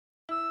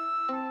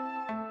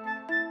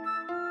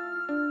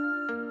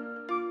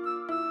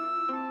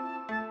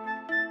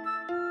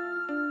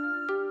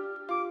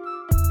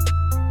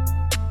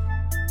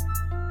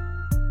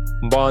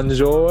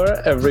Bonjour,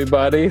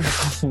 everybody,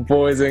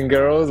 boys and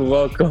girls.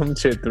 Welcome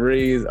to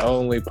Threes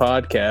Only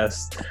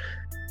Podcast.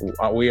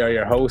 We are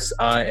your hosts.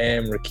 I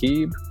am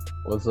Rakib.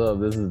 What's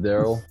up? This is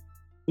Daryl.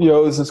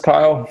 Yo, this is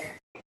Kyle.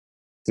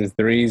 This is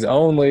Threes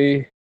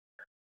Only.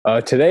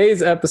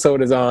 Today's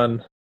episode is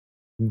on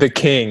the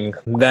king,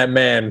 that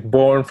man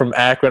born from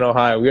Akron,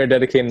 Ohio. We are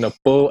dedicating a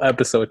full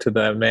episode to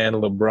that man,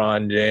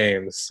 LeBron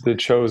James. The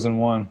chosen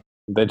one.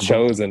 The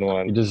chosen He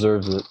one.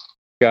 deserves it.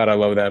 God, I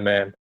love that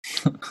man.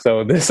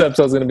 So this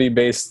episode is going to be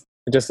based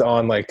just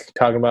on like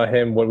talking about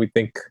him, what we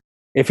think,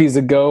 if he's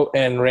a GOAT,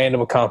 and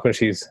random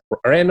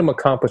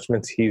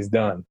accomplishments he's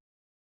done.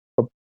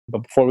 But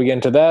before we get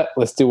into that,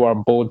 let's do our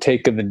bold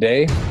take of the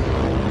day.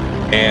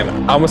 And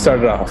I'm gonna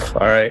start it off.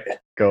 All right,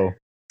 Go.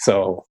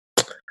 so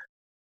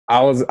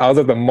I was at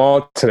the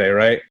mall today,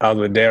 right? I was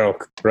with Daryl,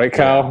 right,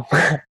 Kyle?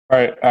 All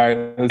right.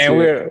 And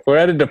we're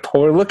at a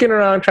depot. We're looking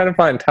around trying to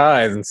find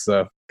ties and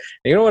stuff.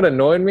 And you know what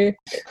annoyed me?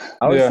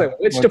 I was like,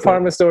 which what's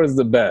department store is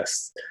the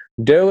best?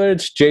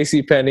 Dillard's,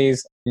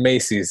 JCPenney's,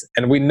 Macy's,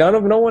 and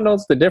no one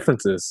knows the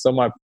differences. So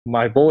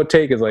my bold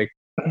take is like,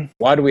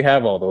 why do we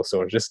have all those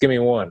stores? Just give me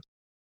one.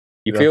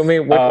 You feel me?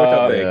 What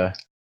y'all think? Yeah.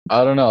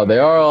 I don't know.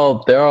 They're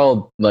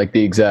all like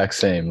the exact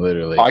same,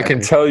 literally. I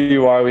can tell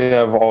you why we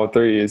have all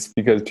three is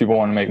because people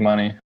want to make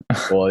money.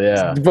 Well,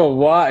 yeah. But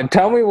why?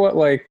 Tell me what,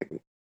 like,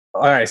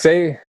 all right,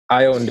 say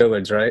I own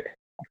Dillard's, right?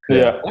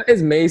 Yeah. What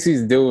is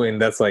Macy's doing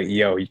that's like,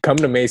 yo, you come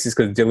to Macy's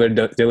because Dillard's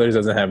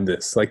doesn't have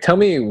this? Like, tell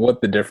me what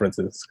the difference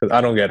is because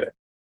I don't get it.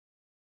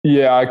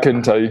 Yeah, I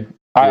couldn't tell you.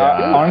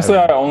 Honestly,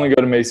 I only go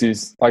to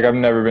Macy's. Like, I've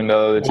never been to the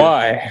other two.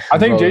 Why? I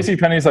think Bro.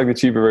 JCPenney is like the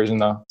cheaper version,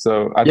 though.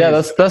 So I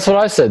Yeah, think that's what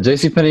I said.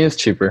 JCPenney is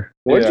cheaper.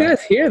 Where'd you Yeah.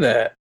 guys hear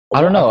that?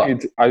 I don't know.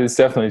 it's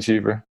definitely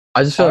cheaper.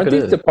 I just feel like Aren't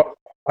it these, is.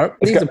 aren't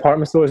these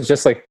department stores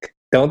just like,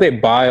 don't they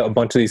buy a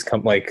bunch of these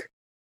like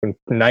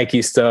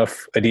Nike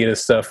stuff, Adidas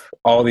stuff,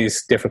 all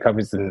these different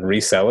companies and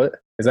resell it?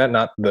 Is that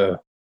not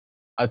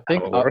I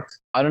think how it works?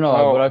 I don't know,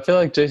 Oh. but I feel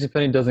like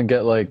JCPenney doesn't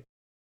get like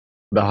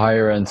the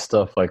higher end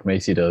stuff like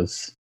Macy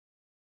does.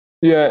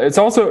 Yeah,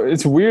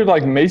 it's weird.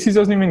 Like, Macy's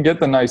doesn't even get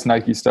the nice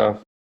Nike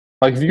stuff.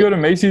 Like, if you go to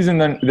Macy's and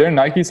then their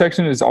Nike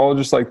section is all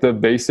just like the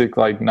basic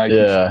like Nike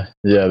stuff.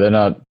 Yeah, they're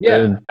not.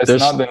 Yeah, It's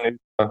not the new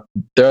stuff.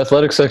 Their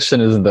athletic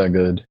section isn't that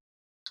good.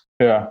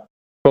 Yeah.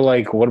 But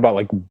like, what about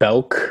like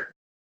Belk?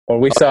 Or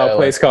we saw yeah, a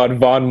place called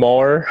Von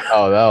Moore.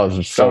 Oh, that was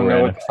just so Don't know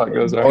random. what the fuck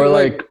those are.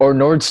 Or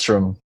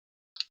Nordstrom.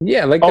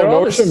 Yeah, like Oh, they're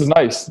all Nordstrom's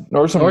nice.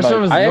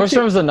 Nordstrom's nice.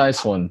 Nordstrom's a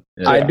nice one.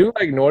 Yeah. I do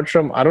like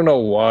Nordstrom. I don't know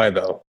why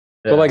though.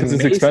 Yeah. But like 'Cause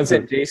it's Macy's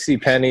expensive. and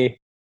JCPenney,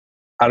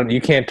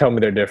 you can't tell me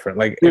they're different.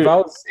 Like Dude.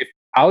 if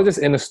I was just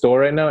in a store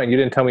right now and you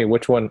didn't tell me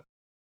which one it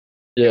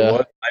yeah,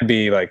 was, I'd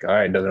be like, all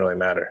right, it doesn't really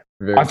matter.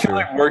 very I feel true.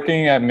 like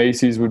working at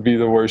Macy's would be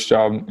the worst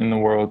job in the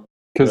world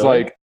because,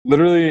 Really? like,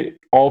 literally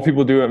all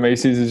people do at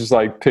Macy's is just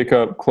like pick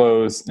up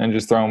clothes and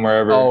just throw them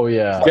wherever. Oh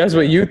yeah. That's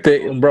what you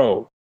think,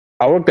 bro.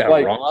 I worked at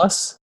Like-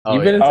 Ross. Oh,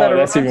 You've been yeah. inside Oh, of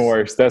that's Ross? even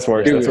worse. That's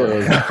worse. Dude, That's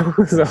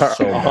worse. those are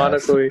So bad.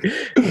 honestly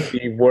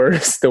the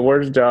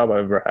worst job I've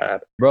ever had.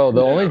 Bro,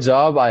 the only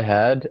job I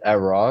had at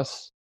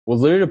Ross was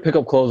literally to pick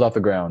up clothes off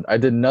the ground. I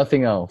did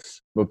nothing else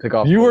but pick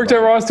off. You clothes worked at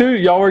off- Ross too?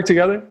 Y'all worked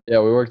together?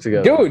 Yeah, we worked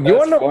together. Dude, you That's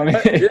want to know funny.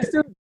 what? This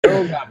dude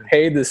still got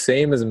paid the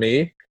same as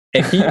me,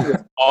 and he was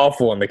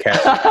awful in the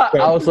cash.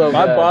 I was so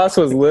My bad. boss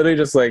was literally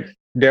just like,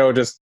 Daryl,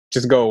 just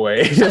go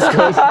away. Just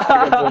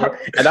go.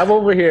 And I'm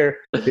over here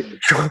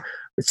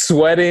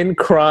sweating,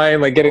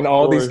 crying, like getting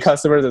all these course.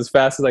 customers as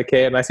fast as I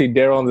can. And I see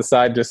Daryl on the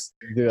side just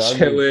Dude,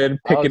 chilling, I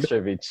picking, was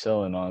straight be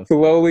chilling, honestly.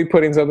 slowly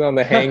putting something on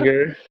the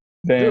hanger. Dude,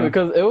 Damn.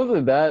 because there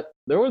wasn't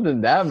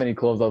that many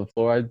clothes on the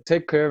floor. I'd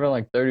take care of it in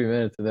like 30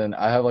 minutes, and then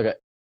I have like an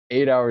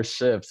 8-hour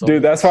shift. So Dude,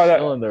 I'm that's why that-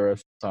 chilling the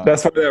rest of the time.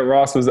 That's why that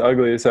Ross was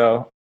ugly as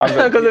hell. I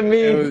bet- because of me.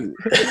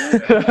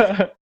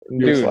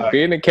 You're Dude, slack.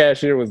 being a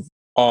cashier was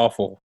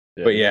awful.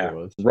 But yeah, it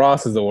was.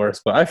 Ross is the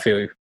worst, but I feel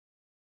you.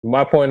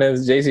 My point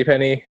is,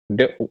 JCPenney,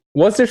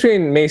 what's the difference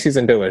between Macy's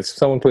and Dillard's?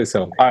 Someone please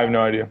tell me. I have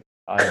no idea.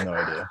 I have no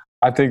idea.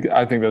 I think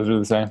those are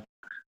the same.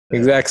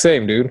 Exact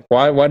same, dude.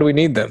 Why do we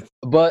need them?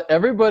 But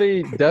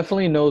everybody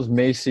definitely knows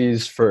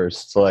Macy's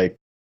first. Like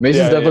Macy's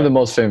Yeah, definitely yeah. the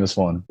most famous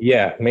one.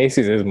 Yeah,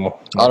 Macy's is more.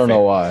 I don't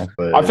know why,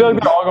 but I feel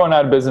like they're all going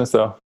out of business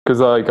though, because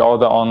like all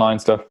the online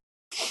stuff.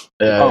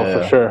 yeah, Oh,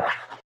 yeah. for sure.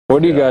 Where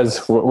do you Yeah.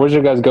 guys? Where's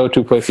your guys'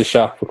 go-to place to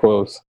shop for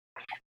clothes?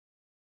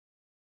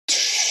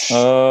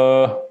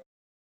 I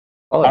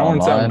like I don't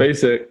want to sound online.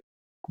 basic,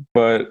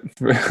 but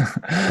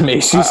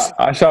Macy's.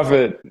 I shop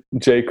at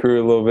J.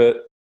 Crew a little bit.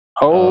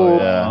 Oh,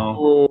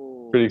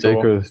 yeah. Pretty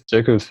cool.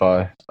 J. Crew's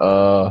fine.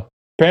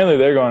 Apparently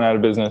they're going out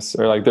of business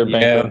or like they're Yeah.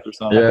 bankrupt or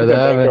something. Yeah, They're they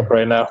haven't. bankrupt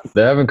right now.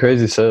 They're having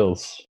crazy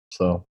sales.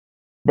 So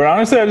But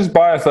honestly, I just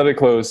buy athletic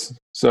clothes.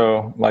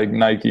 So like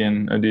Nike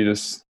and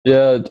Adidas.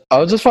 yeah,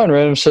 I'll just find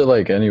random shit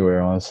like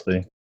anywhere,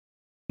 honestly.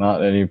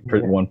 Not any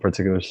one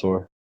particular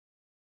store.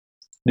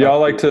 Y'all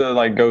like to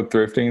like go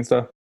thrifting and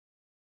stuff?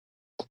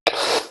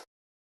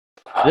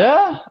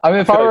 Yeah, I mean,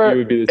 if I I feel like were, you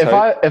would be the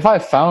type. if I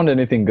found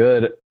anything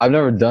good, I've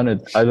never done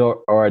it. I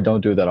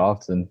don't do that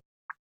often.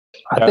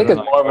 I think it's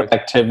more of an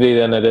activity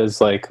than it is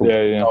like,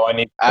 Yeah. oh, I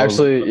need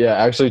to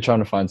actually trying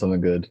to find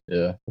something good.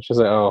 Yeah. It's just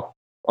like, oh,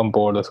 I'm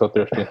bored. Let's go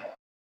thrifty.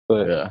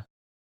 But Yeah.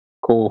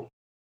 cool.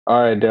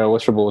 All right, Daryl,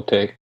 what's your bold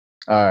take?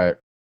 All right.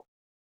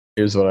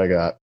 Here's what I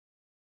got.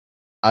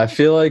 I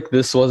feel like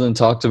this wasn't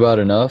talked about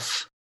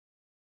enough,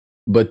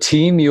 but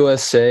Team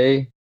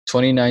USA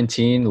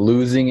 2019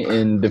 losing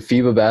in the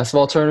FIBA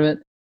basketball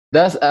tournament,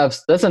 that's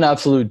an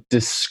absolute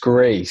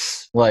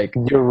disgrace. Like,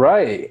 You're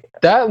right.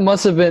 that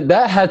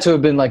had to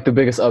have been like the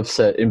biggest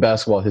upset in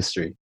basketball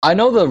history. I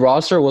know the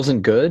roster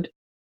wasn't good,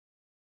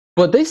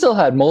 but they still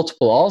had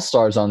multiple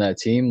all-stars on that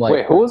team. Like,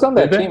 Wait, who was on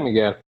that team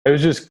again? It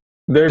was just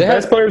their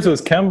best players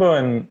was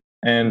Kemba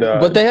and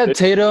but they had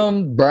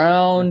Tatum,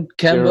 Brown,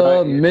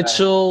 Kemba, right, yeah.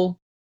 Mitchell.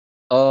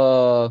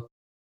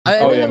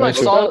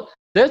 Mitchell.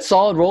 They had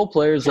solid role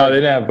players. No, Like they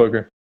didn't have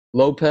Booker.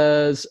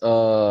 Lopez,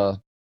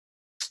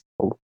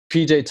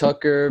 PJ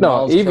Tucker. No,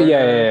 Miles even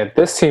Turner. yeah.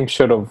 This team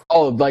should have.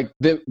 Oh, like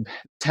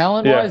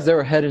talent-wise, they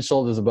were head and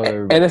shoulders above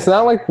everybody. And it's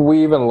not like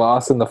we even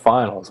lost in the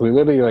finals. We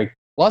literally like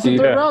Lost in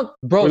third round,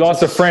 bro. We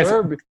lost to France.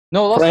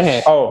 No, lost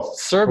France. to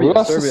Serbia. We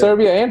lost to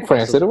Serbia and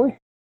France, didn't we?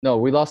 No,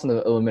 we lost in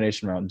the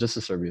elimination round, just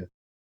to Serbia.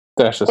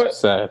 That's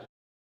just sad.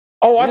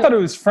 Oh, I thought it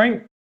was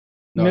Frank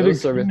No, it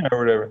was Serbia. or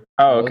whatever.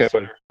 Oh, okay.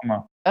 Serbia. Come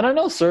on. And I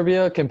know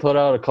Serbia can put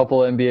out a couple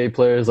NBA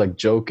players like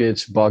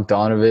Jokic,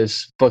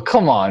 Bogdanovic, but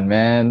come on,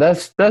 man,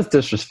 that's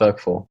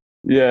disrespectful.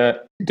 Yeah,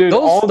 dude.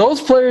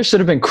 Those players should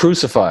have been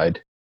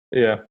crucified.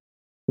 Yeah.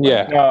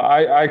 Yeah. No,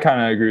 I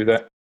kind of agree with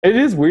that. It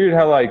is weird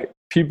how like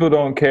people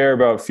don't care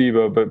about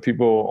FIBA, but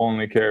people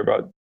only care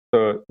about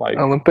the like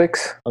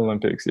Olympics.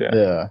 Yeah.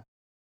 Yeah.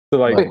 So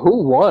like, Wait,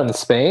 who won?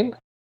 Spain?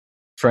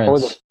 France. Or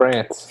was it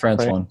France?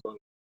 France won.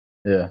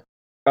 Yeah.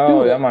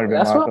 oh, Dude, that might have been.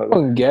 That's why I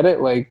don't get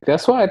it. Like,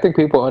 that's why I think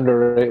people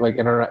underrate like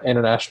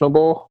international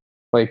ball.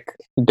 Like,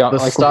 The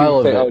style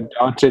of it. Oh,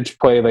 Doncic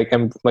play like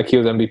he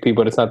was MVP,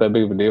 but it's not that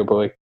big of a deal. But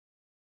like,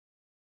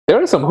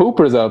 there are some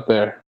hoopers out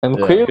there, and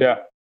clearly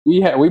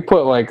we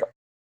put like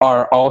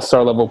our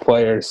all-star level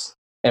players,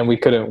 and we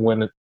couldn't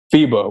win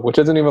FIBA, which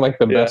isn't even like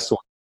the best one.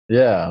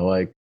 Yeah,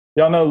 like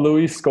y'all know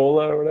Luis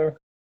Scola or whatever.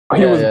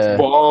 He was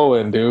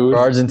balling, dude. For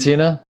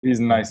Argentina? He's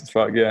nice as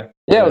fuck. Yeah.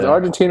 Yeah, it was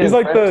Argentina. He's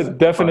like the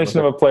definition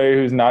of a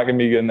player who's not going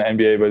to be good in the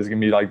NBA, but he's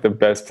going to be like the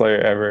best player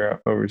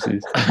ever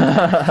overseas.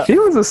 He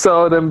was a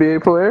solid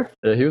NBA player.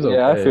 Yeah, he was okay.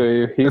 Yeah, I feel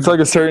you. It's like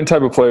a certain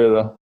type of player,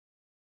 though.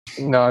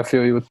 No, I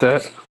feel you with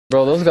that.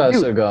 Bro, those guys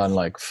should have gone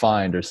like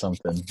fined or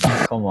something.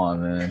 Come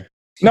on, man.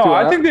 No,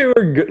 I think they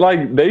were good.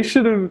 Like, they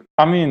should have,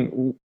 I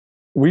mean,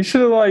 we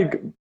should have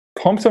like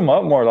pumped them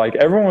up more. Like,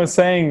 everyone was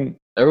saying,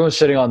 everyone's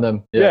shitting on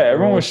them. Yeah,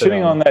 everyone was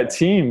shitting on that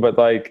team, but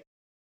like,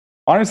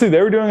 honestly,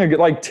 they were doing a good.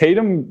 Like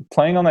Tatum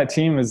playing on that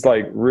team is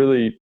like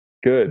really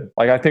good.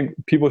 Like I think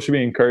people should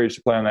be encouraged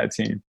to play on that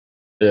team.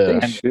 Yeah,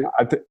 and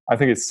I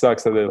think it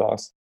sucks that they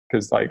lost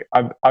because like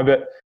I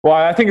bet. Well,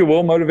 I think it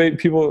will motivate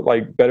people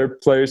like better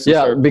players.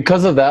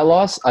 Because of that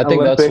loss, I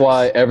think Olympics. that's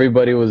why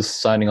everybody was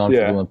signing on for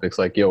the Olympics.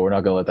 Like, yo, we're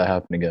not gonna let that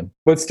happen again.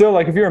 But still,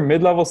 like if you're a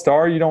mid-level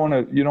star, you don't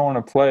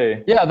want to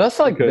play. Yeah, that's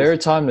like their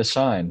time to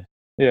shine.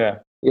 Yeah.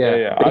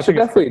 They should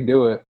definitely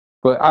do it.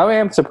 But I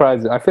am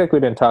surprised. I feel like we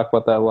didn't talk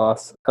about that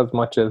loss as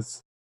much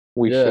as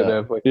we should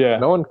have. Like,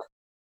 no one.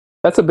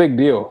 That's a big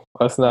deal.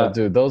 That's not,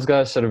 dude. Those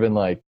guys should have been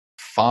like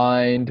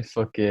fined,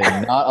 fucking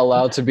not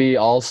allowed to be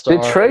all-stars.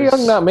 Did Trae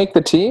Young not make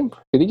the team?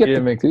 Did he get? He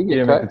didn't make the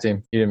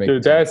team. He didn't make.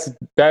 Dude,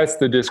 that's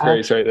the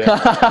disgrace right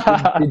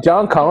there. Did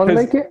John Collins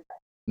make it?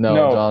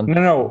 No.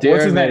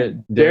 What's his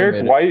name?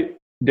 Derek White.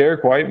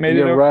 Derek White made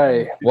it. You're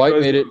right. White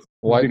made it.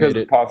 White made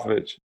it.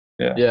 Popovich.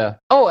 Yeah.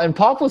 Oh, and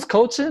Pop was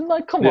coaching?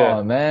 Like, come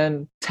on,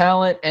 man.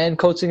 Talent and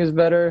coaching is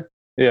better.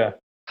 Yeah.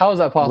 How is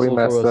that possible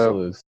for us to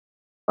lose?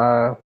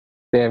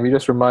 Damn, you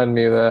just reminded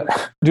me of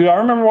that. Dude, I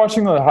remember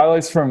watching the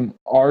highlights from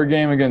our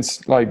game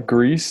against, like,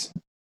 Greece,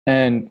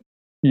 and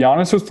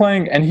Giannis was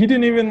playing, and he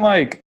didn't even,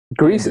 like...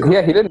 Greece?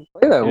 Yeah, he didn't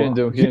play that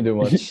well. He didn't do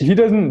much. He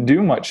doesn't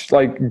do much.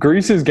 Like,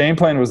 Greece's game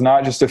plan was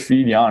not just to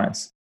feed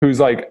Giannis, who's,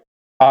 like...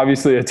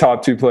 obviously a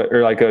top 2 player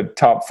or like a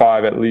top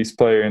 5 at least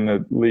player in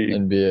the league.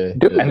 NBA.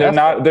 Dude,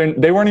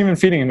 and they weren't even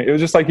feeding him. It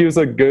was just like he was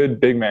a good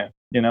big man,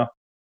 you know?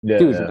 Yeah,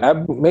 dude,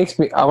 that makes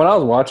me, when I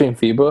was watching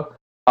FIBA,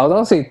 I was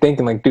honestly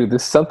thinking like, dude,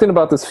 there's something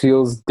about this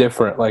feels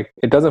different. Like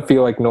it doesn't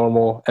feel like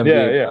normal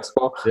NBA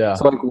basketball. Yeah.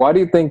 So like, why do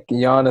you think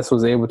Giannis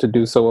was able to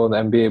do so well in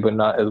the NBA but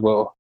not as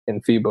well in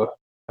FIBA?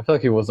 I feel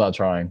like he was not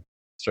trying.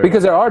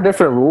 Because there are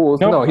different rules.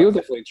 No, he was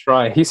definitely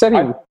trying. He said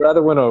he would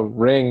rather win a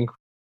ring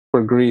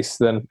for Greece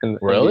than in the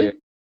NBA.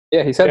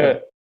 Yeah, he said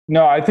that.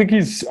 No, I think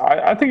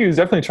I think he was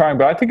definitely trying,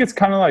 but I think it's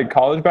kind of like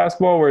college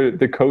basketball where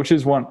the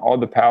coaches want all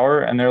the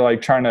power and they're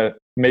like trying to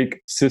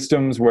make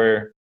systems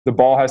where the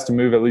ball has to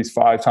move at least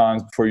 5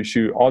 times before you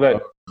shoot. All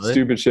that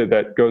stupid shit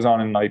that goes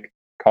on in like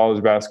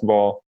college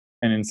basketball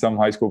and in some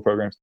high school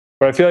programs.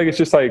 But I feel like it's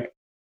just like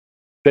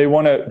they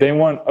want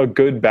a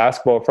good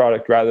basketball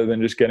product rather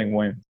than just getting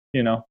wins,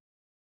 you know?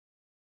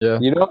 Yeah.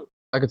 You know,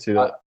 I could see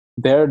that.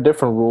 There are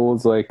different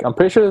rules. Like I'm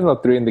pretty sure there's no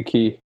 3 in the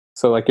key.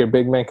 So like your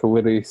big man could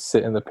literally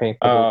sit in the paint.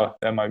 the whole time.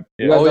 That might.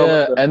 You Yeah. guys Oh know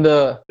yeah, the- and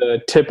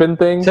the tipping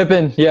thing.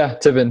 tipping, Oh,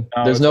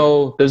 There's okay.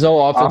 no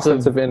offensive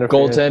Offensive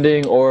interference.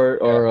 goaltending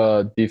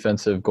or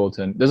defensive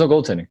goaltending. There's no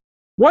goaltending.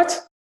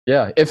 What?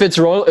 Yeah, if it's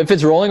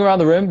rolling around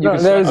the rim, you No,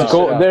 can there's smack that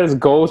shit out. there's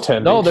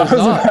goaltending. No, there's I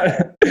was not.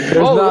 about-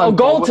 Oh, not-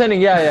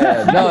 goaltending.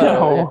 Yeah.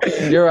 No,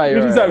 you're right. You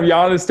You're just right. have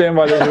Giannis stand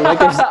by the hoop.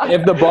 Like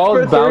if the ball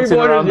For is bouncing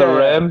three-pointers, around the yeah.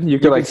 rim, you You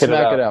can can like hit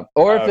smack it it out. up.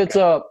 Or if Okay.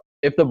 it's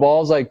if the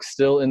ball's like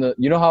still in the,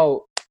 you know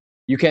how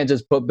you can't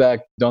just put back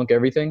dunk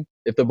everything.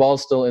 If the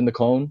ball's still in the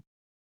cone,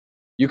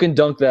 you can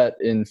dunk that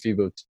in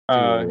FIBA.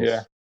 too,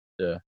 rules.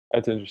 Yeah.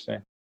 That's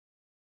interesting.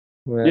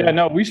 Yeah. Yeah,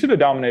 no, we should have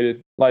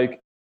dominated. Like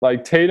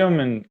Tatum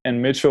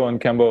and Mitchell and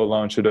Kemba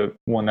alone should have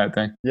won that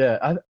thing.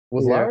 Yeah,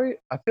 was Yeah. Lowry?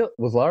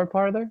 Was Lowry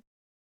part of there?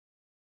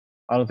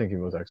 I don't think he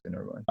was actually.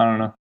 Never mind. I don't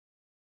know.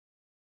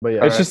 But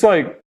yeah, It's just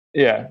like,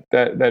 yeah,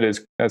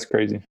 that's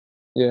crazy.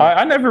 Yeah.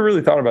 I never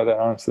really thought about that,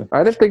 honestly.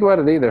 I didn't think about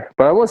it either,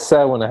 but I was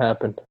sad when it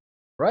happened.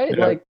 right.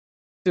 Yeah. Like,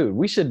 dude,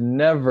 we should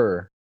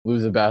never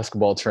lose a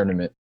basketball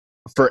tournament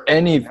for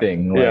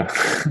anything. Like,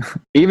 Yeah.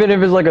 even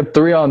if it's like a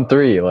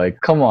 3-on-3. Like,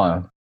 come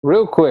on.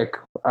 Real quick,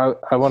 I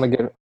want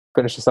to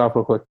finish this off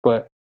real quick,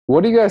 but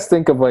what do you guys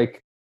think of like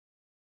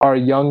our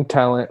young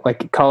talent,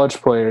 like college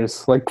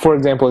players, like for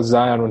example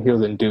Zion when he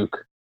was in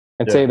Duke,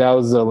 and Yeah. say that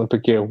was the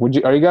Olympic year?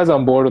 Are you guys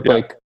on board with Yeah.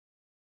 like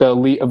the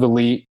elite of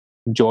elite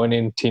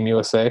joining Team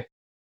USA?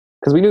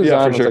 Because we knew Yeah,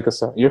 Zion for was sure. like a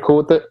star. You're cool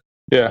with it?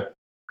 Yeah.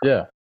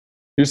 Yeah.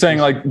 You're saying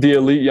like the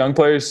elite young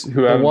players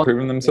who haven't one-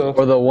 proven themselves?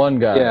 Or the one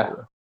guy. Yeah.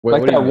 Wait,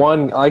 like what do you that mean?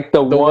 one, like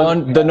the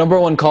The number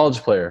one college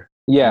player.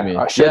 Yeah, you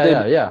mean. sure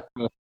did.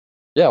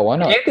 Yeah, why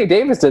not? Anthony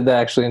Davis did that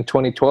actually in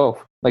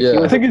 2012. Like Yeah. he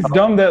I was think it's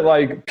dumb that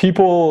like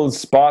people's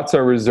spots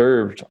are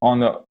reserved on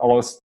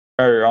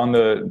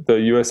the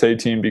USA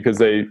team because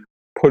they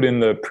put in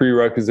the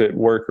prerequisite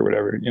work or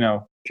whatever. You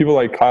know, people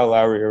like Kyle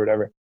Lowry or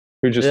whatever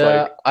who just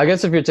Yeah, like, I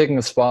guess if you're taking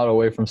a spot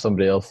away from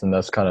somebody else, then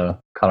that's kind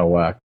of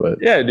whack. But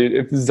yeah, dude.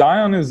 If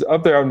Zion is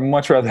up there, I'd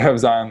much rather have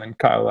Zion than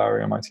Kyle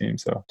Lowry on my team.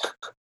 So,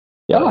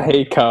 Y'all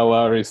hate Kyle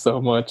Lowry so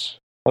much.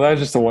 well, that's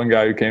just the one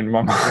guy who came to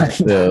my mind.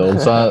 yeah, well,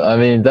 Zion, I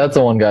mean, that's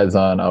the one guy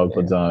Zion. I would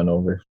put Zion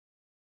over.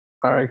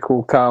 All right,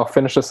 cool. Kyle,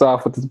 finish us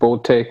off with this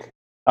bold take.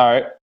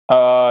 All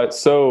right.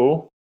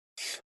 So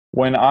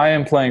when I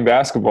am playing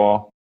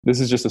basketball, this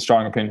is just a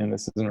strong opinion.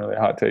 This isn't really a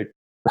hot take.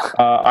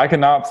 I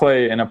cannot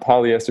play in a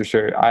polyester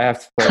shirt. I have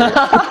to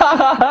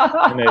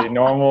play in a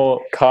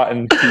normal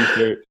cotton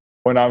t-shirt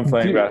when I'm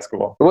playing Dude.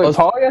 basketball. Wait, Was-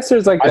 polyester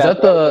is like Is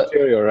that that the-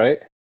 material, right?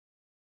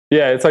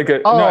 Yeah, it's like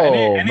any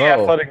Oh, no.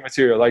 athletic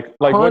material. Like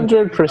when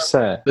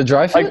 100%. The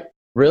dry fit?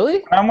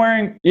 Really? I'm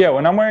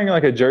wearing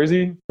like a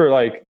jersey for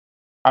like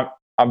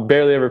I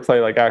barely ever play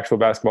like actual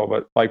basketball,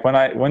 but like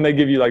when they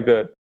give you like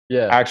the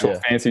Yeah. actual yeah.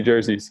 fancy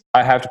jerseys,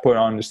 I have to put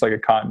on just like a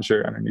cotton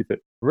shirt underneath it.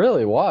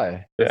 Really?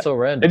 Why? Yeah. It's so It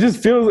random. just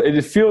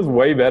feels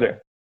way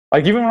better.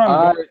 Like even when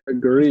I I'm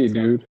agree,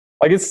 dude.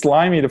 like it's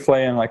slimy to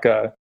play in like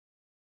a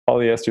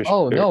polyester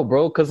Oh shirt. no,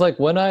 bro! Because like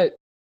when I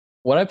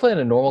play in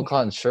a normal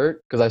cotton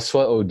shirt, because I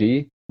sweat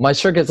OD, my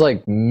shirt gets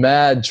like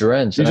mad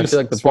drenched, You and I just feel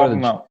like the swap part of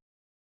them the. out.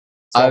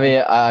 I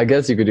mean, I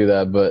guess you could do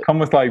that, but Come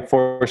with like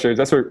 4 shirts.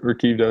 That's what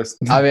Rakiv does.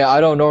 I mean,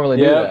 I don't normally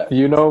do Yeah, that.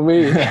 you know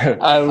me.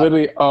 I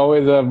literally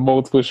always have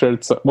multiple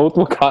shirts,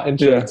 multiple cotton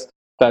Yeah. shirts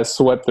that I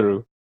sweat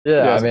through. Yeah,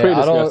 Yeah, I it's mean, pretty I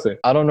disgusting.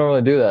 don't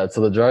normally do that.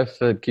 So the dry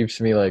fit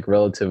keeps me like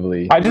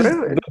relatively. I just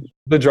Really?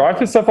 the dry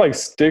fit stuff like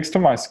sticks to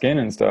my skin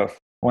and stuff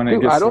when it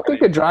Dude, gets. I don't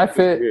think the dry It's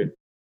fit. weird.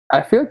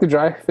 I feel like the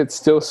dry fit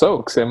still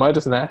soaks. Am I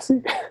just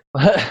nasty?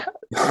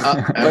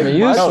 I mean,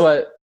 you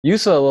sweat. You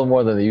sweat a little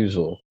more than the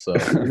usual. So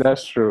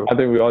That's true. I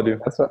think we all do.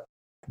 That's what,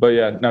 But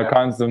yeah, no, Yeah.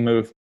 cotton's the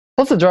move.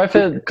 plus the dry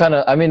fit kind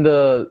of. I mean,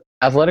 the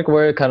athletic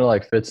wear kind of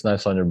like fits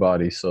nice on your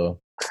body. So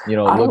you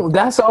know,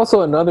 that's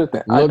also another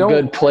thing. I look don't,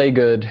 good, play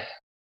good.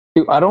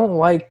 Dude, I don't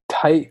like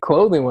tight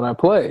clothing when I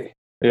play.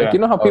 Yeah. Like you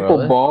know how Oh, people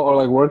really? ball or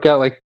like work out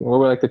like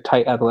wear like the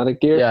tight athletic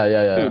gear.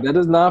 Yeah. Dude, that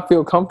does not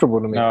feel comfortable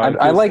to me. No, it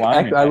I feels like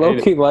slimy. I I low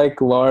hate key like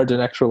large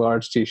and extra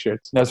large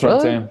t-shirts. That's what I'm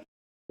Really? saying.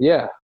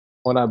 Yeah,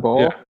 when I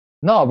ball. Yeah.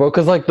 No, bro,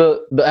 because like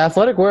the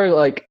athletic wear,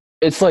 like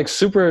it's like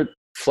super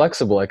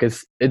flexible. Like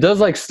it does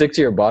like stick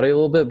to your body a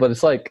little bit, but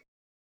it's like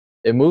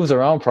it moves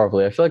around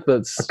properly. I feel like the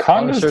cotton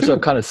cotton does shirts too. are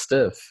kind of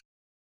stiff.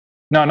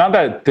 No, not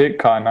that thick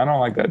cotton. I don't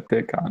like that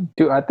thick cotton.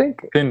 Dude, I think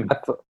Thin.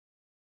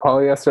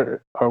 polyester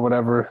or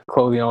whatever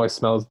clothing always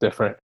smells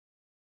different.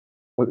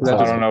 That I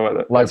just- don't know what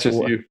that, Like that's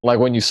just you. like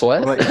when you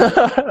sweat.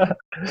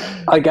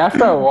 Like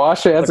after I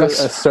wash it, it has Like a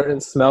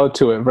certain smell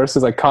to it.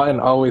 Versus like cotton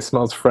always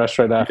smells fresh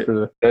right after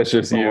the That's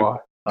just you. wash.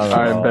 I don't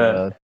I know, bet.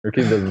 man.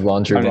 Ricky does his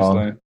laundry I'm just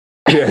wrong.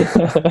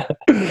 playing.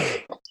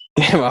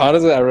 Damn,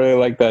 honestly, I really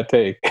like that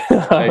take.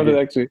 I you.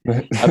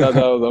 thought that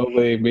was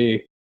only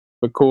me,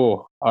 but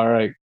cool. All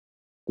right,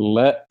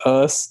 let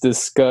us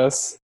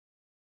discuss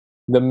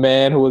the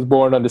man who was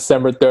born on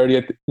December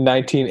 30th,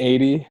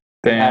 1980, in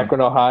Damn.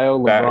 Akron, Ohio,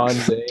 LeBron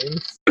Facts.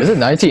 James. Is it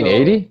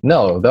 1980?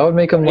 No, that would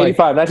make him like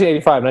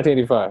 1985,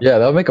 1985. yeah,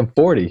 that would make him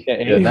 40. Yeah,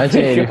 Yeah,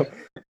 1980.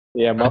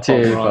 Yeah, my fault,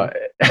 wrong.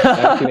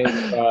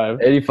 1985.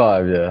 1985.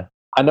 85, yeah.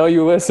 I know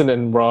you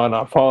listening, Bron.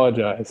 I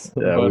apologize.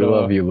 Yeah, But, we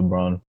love you,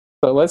 LeBron.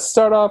 So let's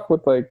start off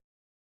with like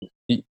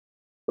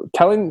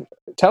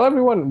tell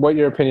everyone what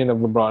your opinion of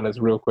LeBron is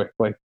real quick.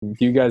 Like,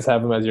 do you guys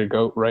have him as your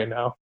GOAT right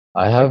now?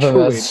 I have him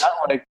Truly, as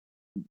not like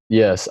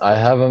yes, I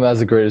have him as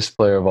the greatest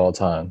player of all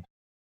time.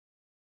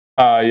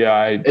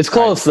 Yeah, It's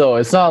close though.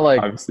 It's not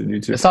like obviously do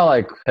too. it's not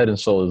like head and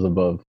shoulders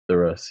above the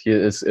rest. It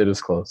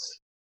is close.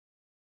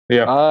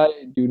 Yeah,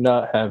 I do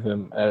not have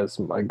him as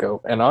my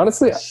GOAT. And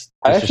honestly, It's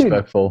I actually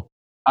disrespectful.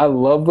 I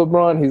love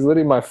LeBron. He's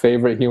literally my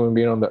favorite human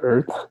being on the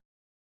earth.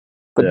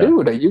 But Yeah.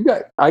 dude,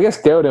 I guess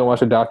Gail didn't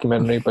watch the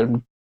documentary, but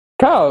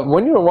Kyle,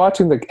 when you were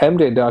watching the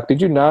MJ doc,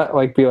 did you not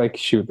like be like,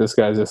 shoot, this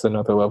guy's just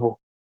another level?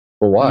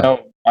 But why? no,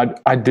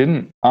 I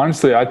didn't.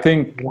 Honestly, I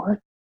think. What?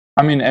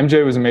 I mean,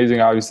 MJ was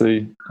amazing,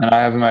 obviously, and I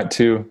have him at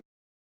 2.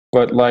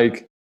 But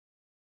like,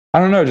 I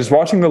don't know. Just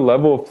watching the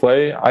level of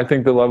play, I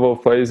think the level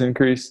of play has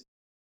increased,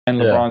 and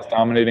Yeah. LeBron's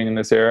dominating in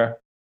this era.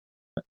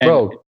 And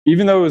Bro.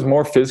 even though it was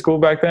more physical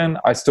back then,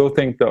 I still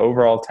think the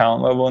overall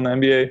talent level in the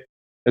NBA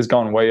has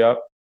gone way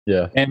up.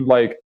 Yeah. And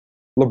like,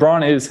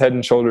 LeBron is head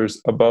and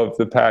shoulders above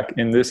the pack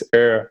in this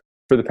era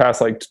for the past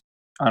like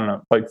I don't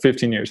know, like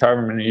 15 years,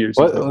 however many years.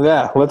 Let's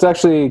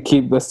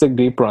dig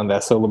deeper on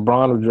that. So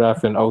LeBron was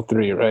drafted in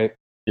 03, right?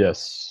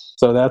 Yes.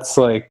 So that's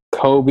like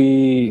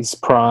Kobe's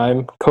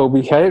prime.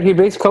 Kobe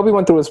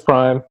went through his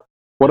prime.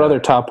 What Yeah. other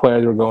top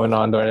players were going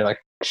on during like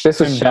this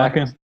was Tim Shaq.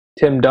 Duncan.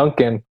 Tim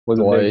Duncan was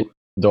a big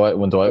Dwight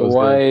when Dwight was good.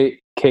 Dwight,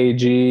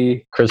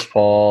 KG, Chris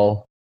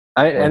Paul.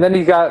 and then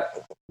he got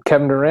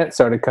Kevin Durant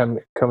started coming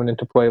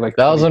into play. Like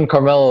That was when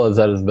Carmelo was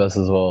at his best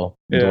as well.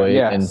 Yeah. Dwight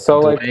Yeah, and so,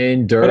 like-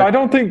 Dwayne, Dirk. But I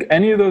don't think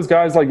any of those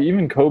guys, like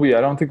even Kobe,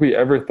 I don't think we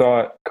ever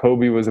thought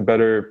Kobe was a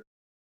better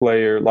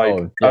player, like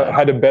Oh, yeah.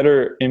 had a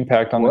better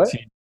impact on What? the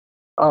team.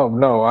 Oh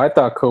no, I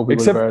thought Kobe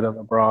Except- was better than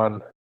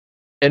LeBron.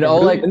 and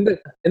all like in the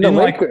in,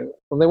 like- Lakers,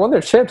 when they won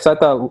their chips, I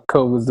thought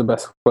Kobe was the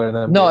best player in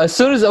the NBA. no, as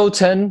soon as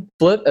 010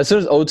 flipped, as soon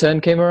as 010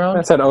 came I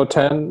around, said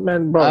 010,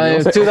 man, bro. I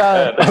don't say-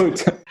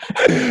 2000,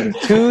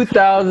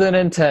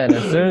 2010.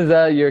 As soon as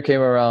that year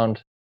came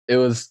around, it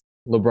was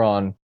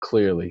LeBron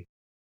clearly,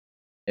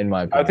 in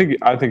my opinion.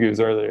 I think it was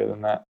earlier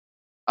than that.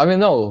 I mean,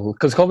 no,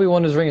 because Kobe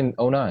won his ring in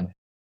 09.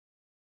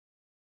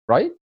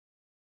 Right?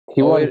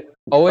 he won.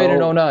 08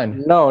 and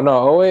 09. No,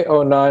 08,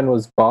 09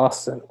 was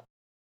Boston.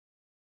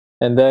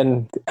 And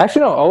then,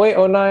 actually, no, 08,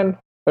 09,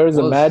 there was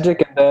a Was-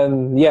 Magic. And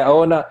then,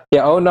 09,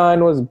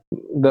 09 was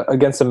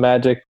against the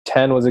Magic.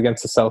 10 was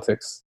against the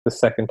Celtics the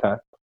second time.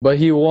 But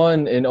he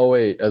won in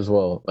 08 as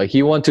well. Like,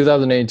 he won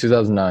 2008 and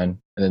 2009,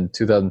 and then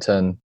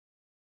 2010.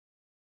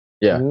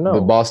 Yeah, No.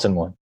 the Boston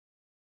one.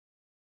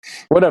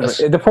 Whatever.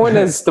 That's-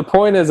 The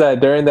point is that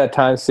during that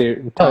time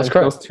series, that's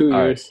correct. those 2 All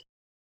right. years,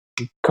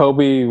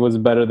 Kobe was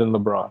better than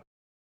LeBron.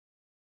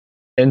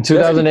 In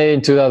 2008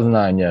 and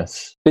 2009,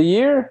 yes. The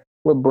year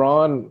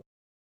LeBron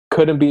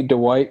couldn't beat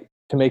Dwight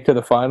to make to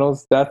the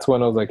finals, that's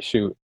when I was like,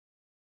 shoot,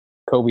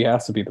 Kobe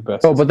has to be the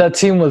best. Bro, but that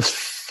team was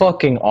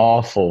fucking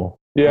awful.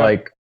 Yeah,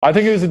 Like, I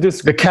think it was a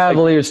the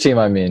Cavaliers team,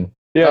 I mean.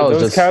 yeah, that was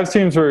those just- Cavs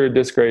teams were a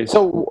disgrace.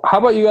 So how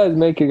about you guys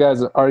make your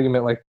guys'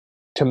 argument like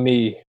to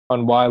me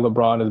on why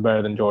LeBron is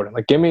better than Jordan?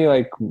 Like, give me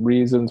like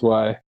reasons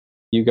why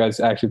you guys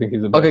actually think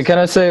he's the best. Okay, can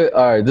I say,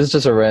 all right, this is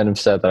just a random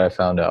stat that I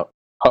found out.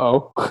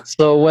 Uh-oh.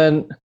 So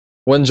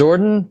when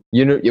Jordan,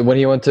 when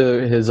he went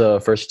to his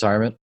first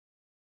retirement,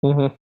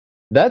 Mm-hmm.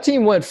 that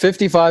team went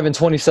 55 and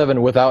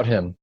 27 without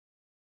him.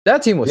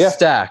 That team was Yeah.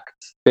 stacked.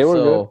 They were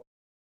So, good.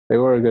 They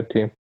were a good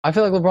team. I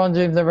feel like LeBron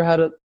James never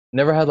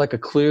had like a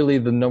clearly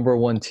the number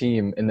one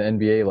team in the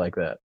NBA like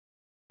that,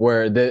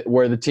 where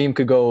the team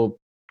could go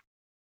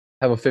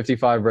have a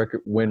 55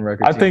 win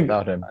record I team think-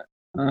 without him.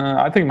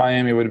 I think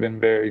Miami would have been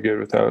very good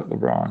without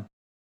LeBron.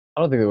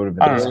 I don't think it would have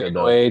I been don't this know. good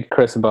though. Wade,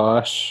 Chris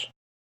Bosh,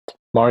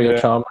 Mario Yeah.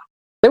 Chalmers.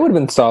 They would have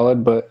been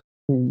solid, but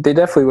they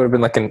definitely would have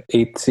been like an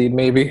 8th seed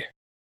maybe.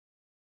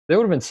 They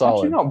would have been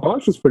solid. Actually, no,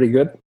 Bosh was pretty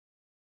good.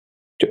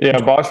 Yeah,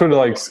 Bosch would have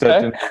like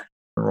stepped in Okay.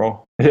 and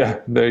roll. Yeah,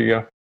 there you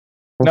go.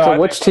 No, So I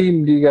which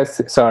team do you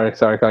guys? Sorry,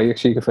 Kyle. You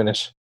can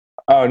finish.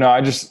 Oh no,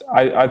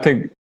 I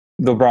think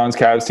LeBron's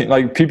Cavs team.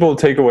 Like people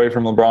take away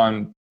from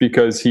LeBron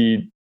because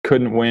he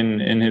couldn't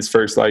win in his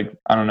first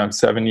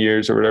 7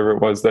 years or whatever it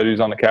was that he was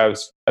on the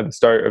Cavs at the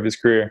start of his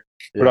career.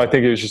 But Yeah. I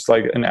think it was just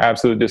like an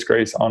absolute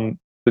disgrace on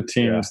the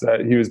teams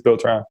that he was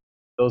built around.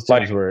 Those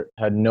like- teams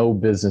had no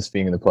business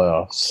being in the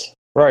playoffs.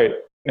 Right.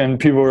 And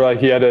people were like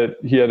he had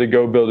to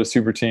go build a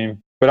super team.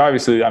 But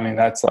obviously, I mean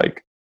that's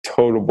like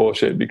total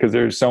bullshit because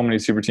there's so many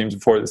super teams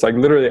before this. Like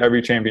literally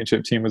every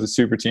championship team was a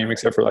super team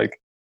except for like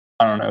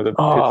I don't know the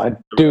Oh,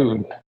 Pistons.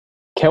 dude.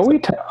 Can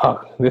we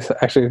this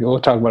actually we'll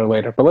talk about it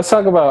later. But let's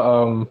talk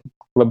about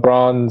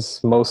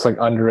LeBron's most like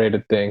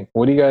underrated thing.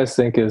 What do you guys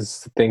think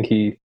is the thing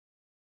he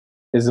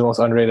is the most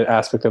underrated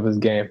aspect of his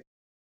game?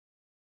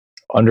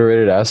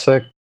 Underrated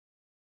aspect.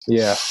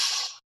 Yeah.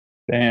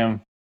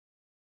 Damn.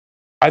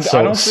 I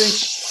So, don't think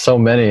so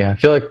many. I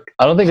feel like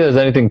I don't think there's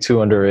anything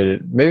too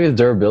underrated. Maybe his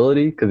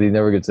durability because he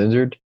never gets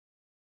injured.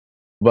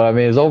 But I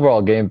mean, his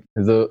overall game,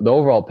 the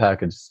overall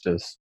package is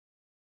just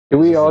Do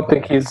we all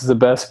think he's the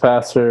best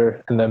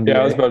passer in the NBA? Yeah,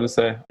 I was about to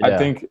say. Yeah.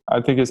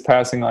 I think his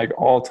passing like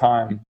all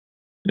time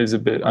is a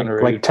bit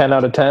underrated. Like 10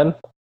 out of 10?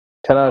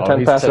 10 out of 10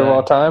 he's passer 10. of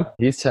all time?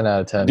 He's 10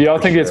 out of 10. Do y'all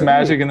for think it's sure.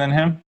 Magic and then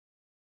him?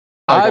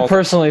 Like I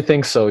personally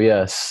think so.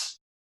 Yes.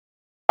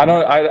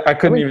 I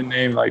couldn't even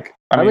name like.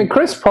 I mean,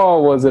 Chris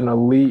Paul was an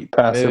elite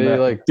passer. Maybe man.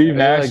 like Steve maybe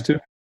Nash like too.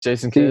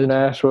 Jason Steve Kidd.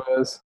 Nash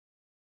was.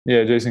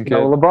 Yeah, Jason Kidd.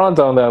 No, LeBron's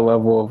on that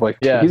level of like,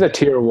 Yeah. he's a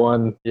tier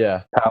 1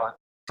 Yeah, talent.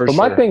 for But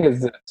sure. my thing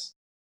is this.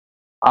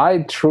 I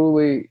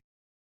truly,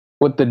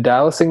 with the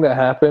Dallas thing that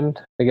happened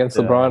against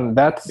Yeah. LeBron,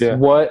 that's Yeah.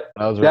 what,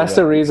 That was really that's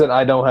bad. the reason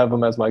I don't have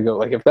him as my GOAT.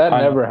 Like, if that I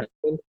know. never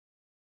happened,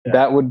 Yeah.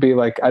 that would be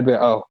like, I'd be,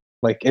 oh,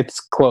 like, it's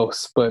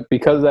close. But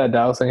because that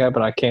Dallas thing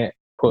happened, I can't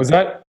put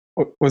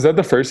Was that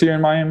the first year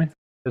in Miami?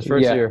 His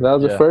first yeah, year. that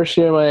was the first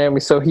year in Miami.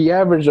 So he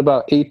averaged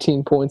about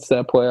 18 points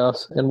that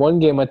playoffs. In one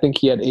game, I think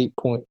he had 8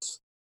 points.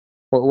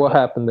 What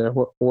happened there?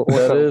 What's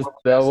up?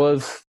 That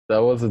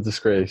was a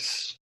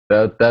disgrace.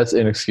 That's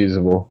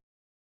inexcusable.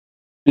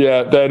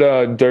 Yeah,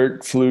 that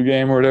Dirk flu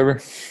game or whatever.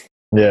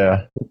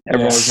 Yeah,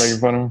 Everyone was making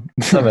fun of him.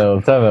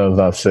 that man was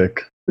not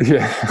sick.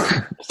 Yeah.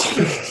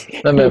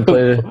 That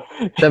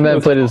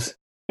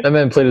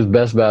man played his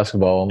best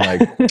basketball. I'm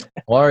like,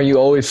 why are you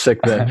always sick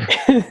then?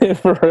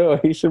 For real,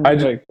 he should be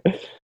like.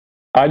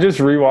 I just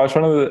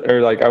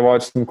rewatched I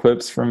watched some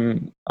clips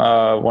from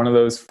one of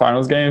those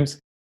finals games,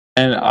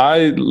 and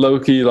I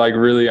low-key like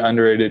really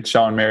underrated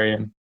Sean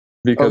Marion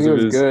because he of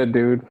was his good,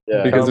 dude.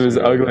 Yeah, because of his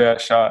ugly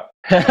ass shot.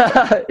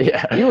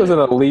 yeah, He was an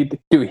elite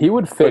dude. He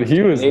would fit. But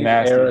he was in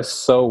nasty. era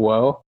so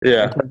well.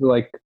 Yeah. In terms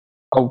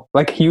of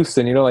like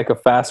Houston, like a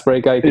fast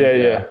break guy.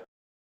 Yeah.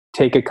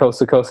 Take it coast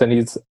to coast, and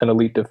he's an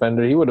elite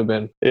defender. He would have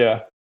been.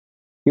 Yeah.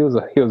 He was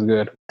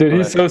good. Dude, But-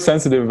 he's so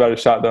sensitive about his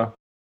shot though.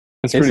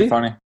 It's Is pretty he?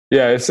 funny.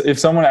 Yeah, if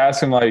someone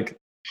asks him like,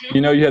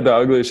 you had the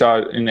ugliest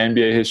shot in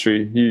NBA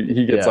history,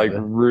 he gets Yeah. like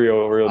real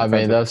I mean,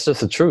 defensive. that's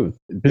just the truth.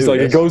 He's Dude, like,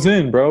 it goes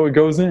in, bro. It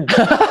goes in.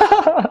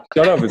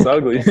 Shut up, it's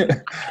ugly.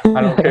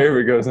 I don't care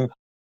if it goes in.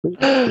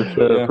 For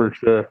sure, Yeah. for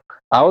sure.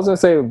 I was gonna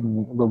say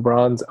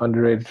LeBron's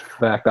underrated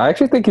fact. I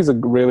actually think he's a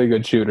really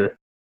good shooter.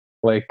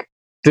 Like,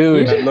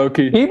 dude, He- Low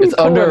key. he be it's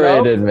pulling up,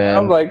 underrated, and man.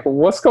 I'm like,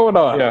 what's going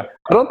on? Yeah.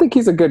 I don't think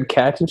he's a good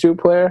catch and shoot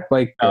player.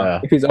 Like, Yeah.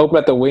 if he's open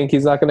at the wing,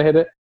 he's not gonna hit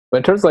it. But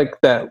in terms of, like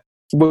that,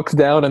 looks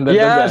down and then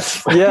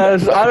does that.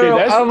 yes. I don't Okay, know.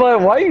 that's- I'm like,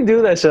 why you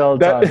do that shit all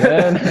the time,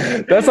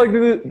 man? That's like,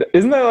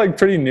 isn't that like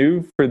pretty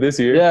new for this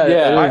year? Yeah,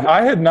 Yeah. it is.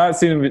 I had not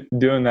seen him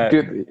doing that.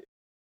 Dude,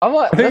 I'm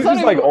like, I think that's it's not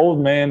just even, like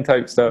old man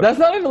type stuff. that's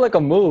not even like a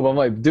move. I'm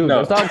like, dude,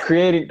 No. that's not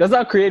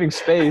creating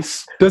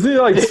space. Doesn't he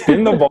like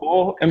spin the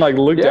ball and like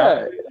look yeah,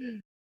 down?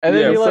 And Yeah, then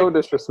it's you so like,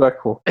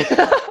 disrespectful.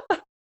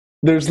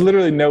 There's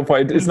literally no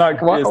point. It's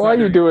not. Why it's are not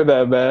you doing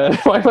that, man?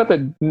 Why about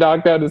to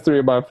knock down this three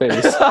in my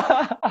face?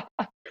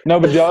 No,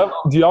 but do y'all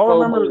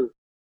So remember?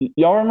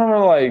 Y'all remember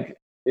like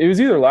it was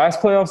either last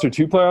playoffs or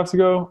 2 playoffs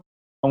ago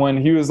when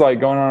he was like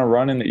going on a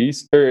run in the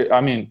East. Or I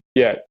mean,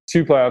 yeah,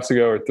 2 playoffs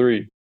ago or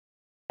 3,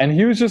 and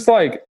he was just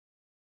like,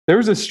 there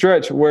was a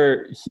stretch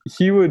where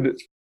he would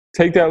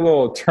take that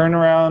little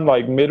turnaround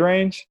like mid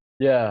range.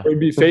 yeah. He'd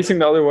be facing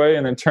the other way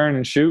and then turn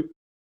and shoot.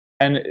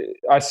 And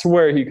I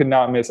swear he could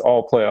not miss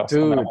all playoffs.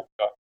 on that Dude. one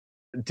shot.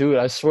 Dude,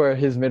 I swear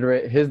that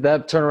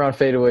turnaround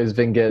fadeaway has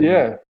been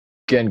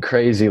getting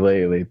crazy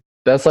lately.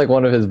 That's like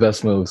one of his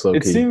best moves, low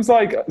It key. seems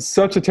like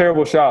such a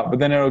terrible shot, but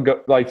then it'll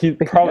go like he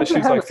probably He doesn't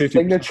shoots have like a 50%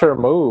 signature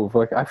move.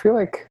 Like, I feel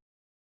like.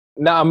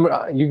 No, I'm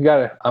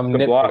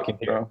the block, nitpicking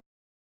here. bro.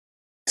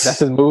 That's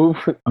his move.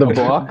 The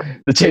block.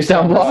 The chase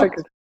down block.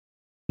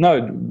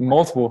 No,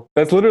 multiple.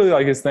 That's literally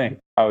like his thing.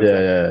 I would Yeah,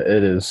 say. yeah,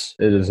 it is.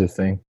 It is his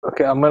thing.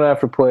 Okay, I'm gonna have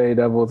to play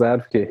devil's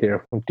advocate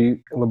here.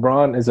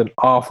 LeBron is an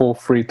awful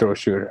free throw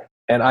shooter,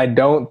 and I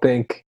don't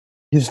think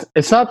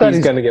It's not that he's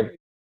he's gonna get. It's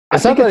I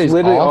not think that it's he's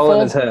literally all in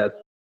awful. his head.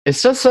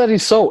 It's just that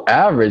he's so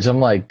average. I'm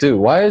like, dude,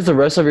 why is the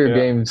rest of your Yeah.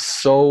 game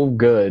so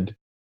good,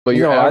 but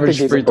your No, I average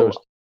think he's free a throws?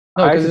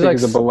 No, I because actually think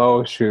he's he's a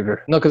below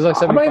shooter. no, because like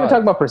I'm not even 75.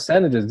 talking about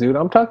percentages, dude.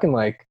 I'm talking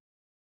like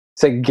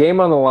it's a game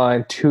on the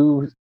line.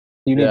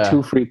 You need Yeah.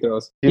 2 free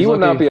throws. He's He would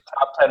not lucky. be a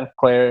top 10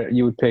 player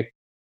you would pick.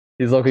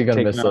 He's lucky gonna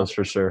Take miss him those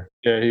for sure.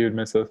 Yeah, he would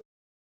miss those.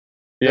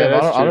 Yeah, Yeah,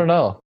 that's I true. don't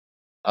know.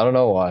 I don't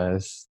know why.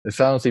 It's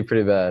honestly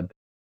pretty bad.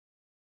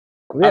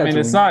 Yeah, I mean,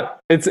 it's not.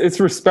 It's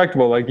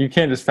respectable. Like you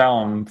can't just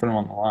foul him and put him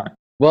on the line.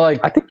 Well, like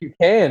I think you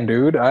can,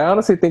 dude. I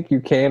honestly think you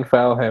can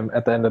foul him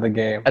at the end of the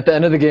game. at the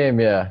end of the game,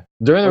 yeah.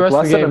 During the With rest of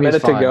less the than a game, he's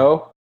minute fine. to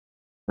go.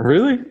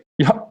 Really?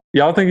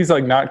 Y'all think he's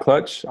like not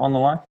clutch on the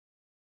line?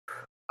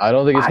 I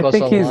don't think he's I close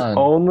think on the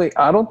he's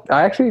line.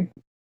 I actually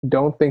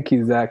don't think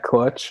he's that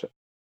clutch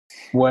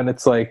when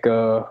it's like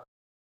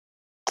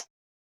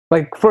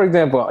for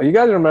example, you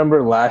guys remember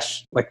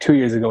 2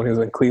 years ago when he was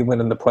in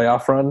Cleveland in the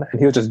playoff run and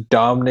he was just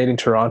dominating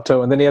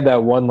Toronto, and then he had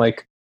that one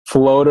like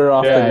floater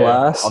off Yeah, the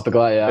glass. Off the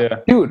glass, yeah. Yeah.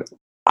 Dude,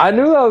 I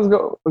knew that was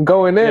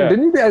going in. Yeah.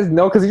 Didn't you guys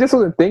know? Because he just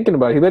wasn't thinking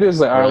about it. He literally was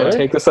like, all right, I'm Really?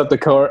 gonna take this up the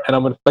court and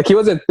I'm gonna he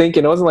wasn't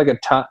thinking. It wasn't like a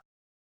time.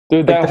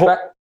 Dude, Like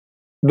that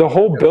the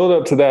whole build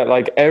up to that,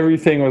 like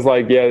everything was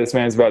like, yeah, this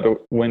man's about to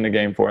win the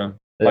game for him.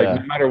 Like Yeah.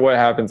 no matter what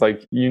happens,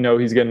 like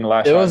he's getting the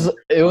last It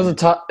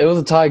shot. was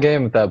a tie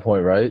game at that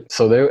point, right?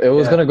 So it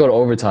was Yeah. gonna go to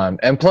overtime,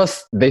 and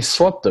plus they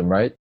swept them,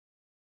 right?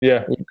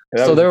 Yeah.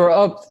 So they were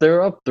up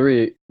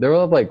 3. They were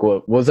up like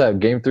what was that,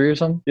 game 3 or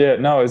something? Yeah,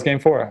 no, it was game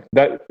 4.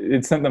 That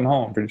it sent them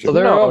home, pretty sure. So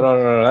they were up.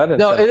 No, that didn't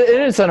No, sound- it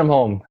didn't send them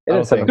home. It I didn't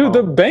don't send think. them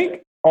Dude, the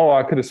bank. Oh,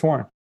 I could have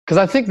sworn. Because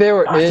I think they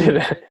were I in.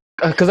 didn't.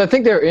 Because I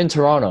think they were in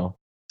Toronto.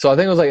 So I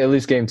think it was like at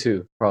least game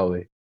 2,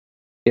 probably.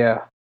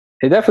 Yeah,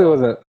 it definitely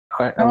wasn't.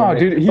 No,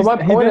 dude, But my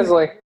point is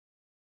like,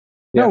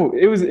 yeah. No,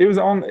 it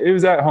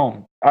was at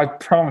home. I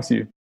promise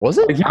you. Was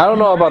it? Like, he- I don't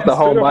know about the he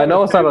stood home, up but I on know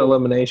the it's not an table.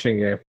 elimination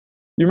game.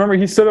 You remember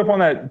he stood up on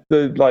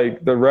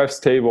the ref's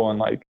table and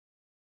like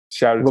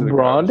shouted to the LeBron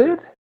crowd. did?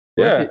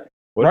 Yeah,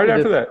 What right he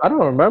after did- that. I don't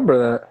remember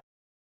that.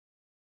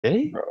 Did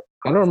he?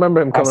 I don't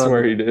remember him I coming. swear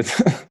on. he did.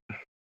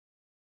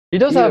 He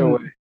does Either have.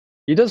 way.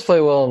 He does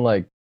play well in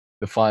like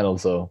the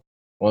finals though.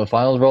 When the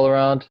finals roll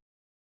around,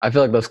 I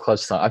feel like that's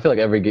clutch time. I feel like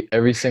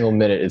every single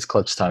minute is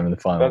clutch time in the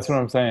finals. That's what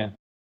I'm saying.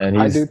 And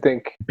I he's do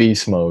think.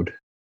 beast mode.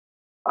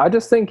 I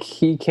just think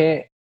he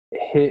can't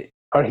hit,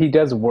 or he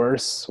does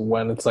worse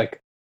when it's like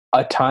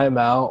a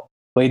timeout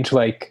late into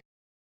like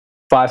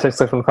 5, 6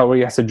 seconds from the clock where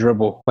he has to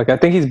dribble. Like I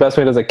think he's best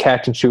when he does a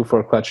catch and shoot for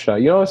a clutch shot.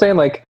 You know what I'm saying?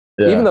 Like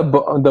Yeah. even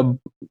the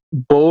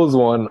Bulls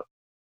one.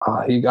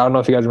 I don't know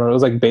if you guys remember. It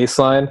was like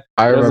baseline.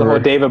 I There was the whole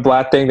remember. David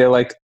Blatt thing. They're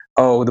like,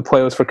 "Oh, the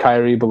play was for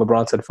Kyrie," but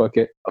LeBron said, "Fuck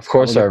it." Of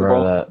course, I Get the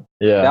remember ball. that.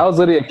 Yeah. That was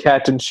literally a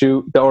catch and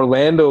shoot. The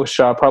Orlando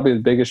shot, probably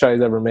the biggest shot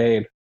he's ever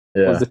made,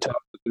 Yeah. was the top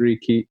 3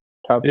 key.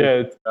 Top three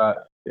Yeah, shot.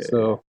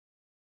 So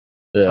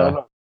I Yeah. don't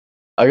know.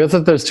 I guess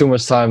if there's too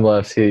much time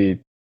left, he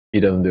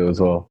doesn't do as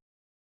well.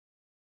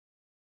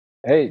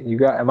 Hey,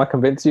 am I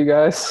convinced you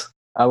guys?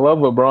 I love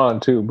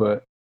LeBron too,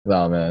 but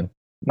Nah, man.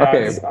 no,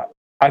 Okay.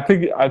 I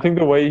think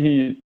the way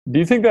do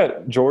you think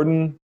that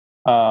Jordan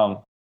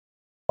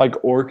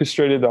like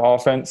orchestrated the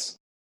offense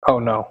oh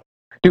no,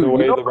 dude. the You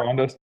way know, LeBron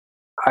does?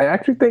 I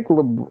actually think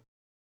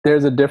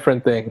there's a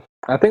different thing.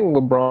 I think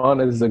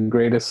LeBron is the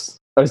greatest,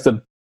 or is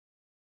the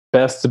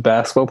best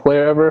basketball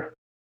player ever,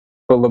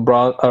 but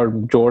LeBron or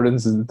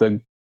Jordan's is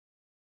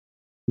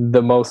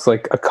the most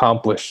like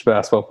accomplished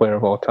basketball player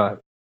of all time.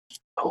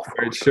 Oh,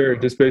 Right, sure.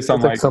 Just based on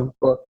it's like like some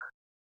book.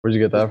 Where'd you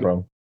get that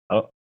from?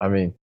 I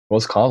mean,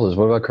 most accomplished.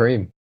 What about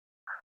Kareem?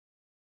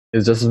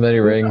 Is just as many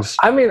rings.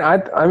 I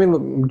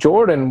mean,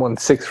 Jordan won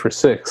 6 for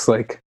 6.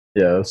 Like,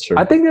 Yeah, that's true.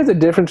 I think there's a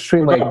difference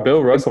between What like about Bill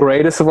the Russell.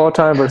 greatest of all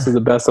time versus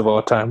the best of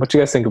all time. What you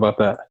guys think about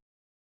that?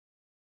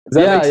 Does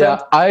that make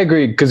sense? I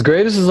agree. Because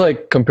greatest is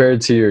like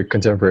compared to your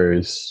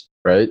contemporaries,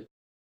 right?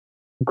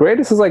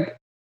 Greatest is like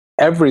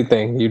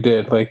everything you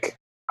did, like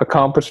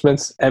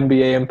accomplishments,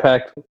 NBA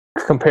impact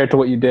compared to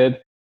what you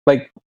did.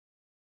 Like,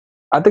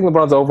 I think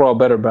LeBron's overall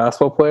better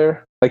basketball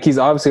player. Like, he's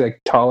obviously like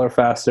taller,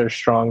 faster,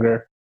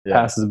 stronger, Yeah.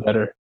 passes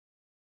better,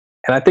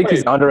 and I think he's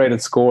Wait. an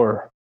underrated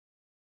scorer.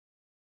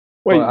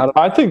 Wait, Well,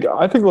 I think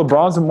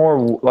LeBron's a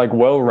more like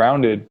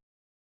well-rounded.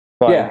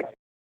 Like, Yeah.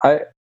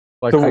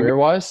 Like So- career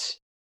wise.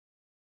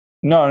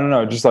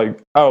 No. Just like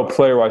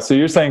player-wise. So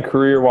you're saying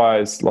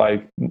career-wise,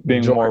 like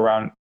being Jordan. more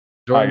round.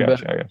 Jordan I got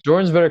you.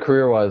 Jordan's better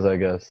career wise, I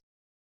guess.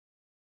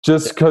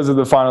 Just because of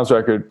the finals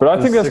record, but I It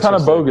think was that's 6 kind or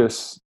of 6.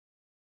 bogus.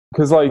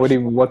 Because like,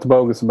 What's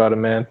bogus about it,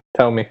 man?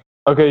 Tell me.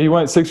 okay, he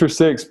went 6 for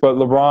 6, but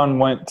LeBron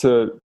went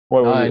to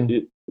what was 9.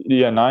 it?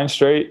 Yeah, 9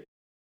 straight,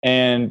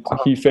 and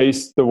he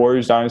faced the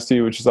Warriors dynasty,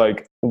 which is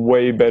like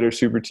way better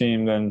super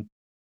team than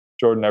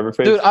Jordan ever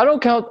faced. Dude, I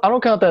don't count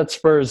that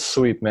Spurs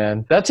sweep,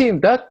 man.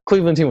 That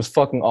Cleveland team was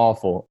fucking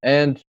awful.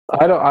 And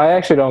I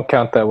actually don't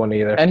count that one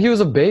either. he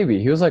was a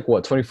baby. He was like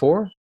what,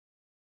 24?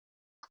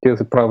 He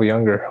was probably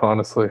younger,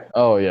 honestly.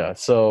 Oh yeah.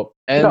 So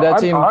and No, that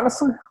team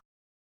honestly,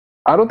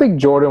 I don't think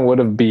Jordan would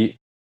have beat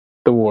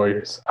the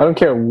Warriors. I don't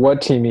care what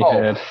team he oh,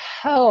 had.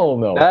 hell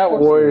no. Of That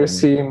course he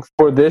Warriors wouldn't. team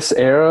for this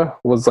era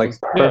was like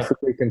Yeah.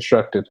 perfectly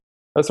constructed.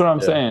 That's what I'm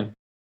Yeah. saying.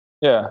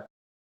 Yeah,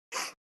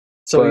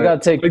 So you but- gotta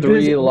take like,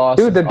 3 this-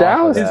 losses. Dude, the off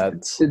Dallas- of that.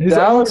 The his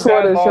Dallas only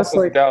one bad is loss just was the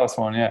like, Dallas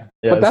one. Yeah,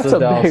 Yeah, but it's that's the a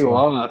Dallas big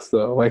one. loss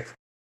though. Like,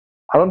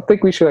 I don't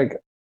think we should like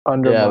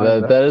undermine Yeah,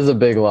 that. that is a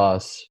big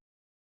loss.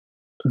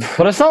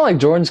 But it's not like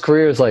Jordan's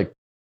career is like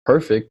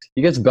perfect.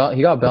 He got bounced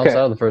Okay.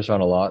 out of the first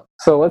round a lot.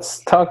 So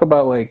let's talk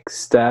about like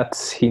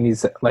stats. He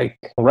needs like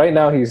right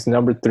now he's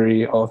number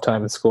 3 all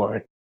time in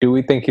scoring. Do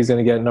we think he's going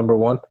to get number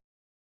 1?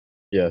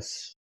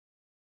 Yes.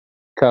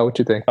 Kyle, what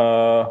you think?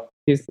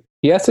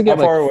 He has to get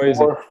How far like away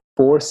is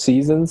four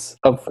seasons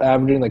of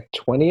averaging like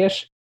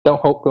 20ish.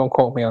 Don't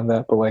quote me on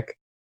that, but like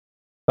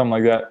something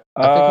like that.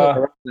 I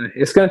think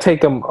it's going to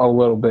take him a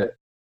little bit.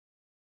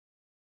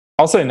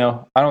 I'll say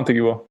no. I don't think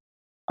he will.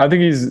 I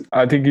think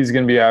he's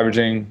going to be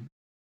averaging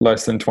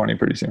less than 20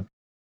 pretty soon.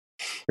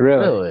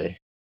 Really? Really?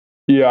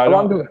 Yeah, I How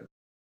long don't. do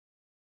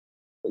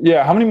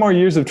Yeah, how many more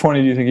years of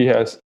 20 do you think he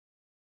has?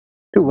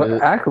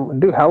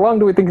 dude, how long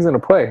do we think he's going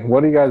to play?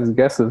 What are you guys'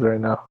 guesses right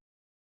now?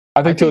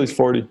 I think till think- he's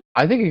 40.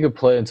 I think he could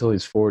play until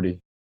he's 40.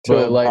 Till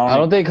But like I Bronny.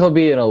 don't think he'll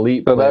be an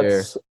elite So player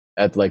that's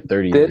at like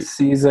 30. this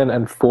season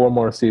and 4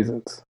 more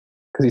seasons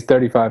because he's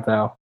 35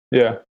 now.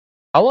 Yeah.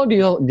 How long do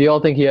y'all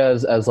think he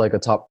has as like a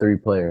top 3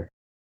 player?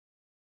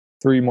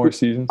 3 more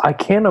seasons. I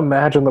can't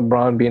imagine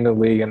LeBron being in the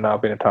league and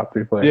not being a top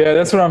 3 player. Yeah,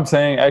 that's what I'm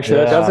saying. Actually,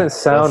 That that's doesn't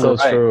sound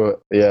That's so right.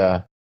 true.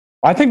 Yeah.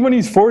 I think when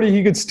he's 40,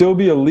 he could still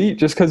be elite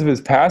just because of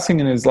his passing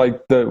and his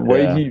like the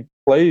way Yeah. he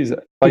plays. He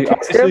Like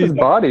takes care of obviously, his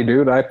body,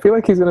 dude. I feel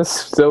like he's gonna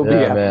still be.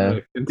 Yeah, man.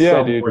 athletic in Yeah,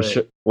 some dude, For way.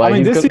 sure. I Like,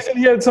 mean, he's this good- season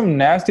he had some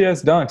nasty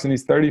ass dunks, and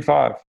he's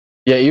 35.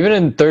 yeah, even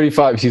in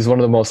 35, he's one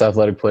of the most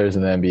athletic players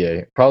in the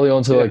NBA. Probably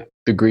onto Yeah. like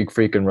the Greek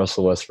freak and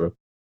Russell Westbrook.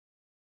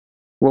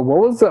 Well, what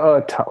was the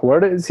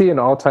where is he in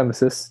all-time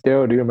assists?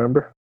 Dale, do you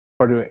remember,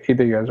 or do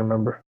either of you guys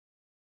remember?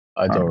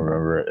 I don't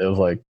remember it.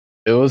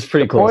 It was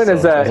pretty The close. point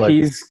is though. It that was like,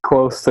 he's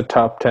close to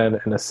top 10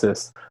 in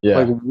assists. yeah.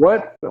 Like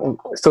what?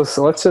 So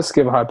let's just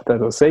give a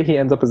hypothetical. Say he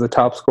ends up as the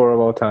top scorer of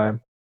all time,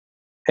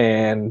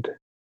 and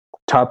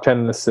top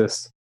 10 in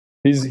assists.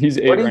 He's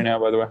 8 What do you- right now,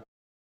 by the way.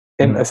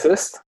 In Hmm.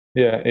 assists?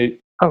 Yeah, 8.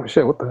 Oh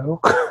shit! What the hell?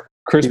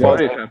 Chris He's Paul.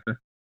 already top 10.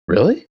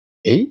 Really?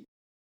 8?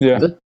 Yeah,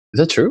 Is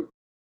that true?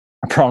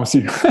 I promise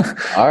you.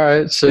 All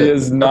right. he Shit.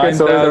 is Okay,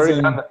 so he's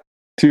already done that.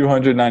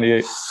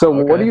 9,298. So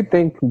what Okay. do you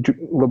think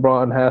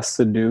LeBron has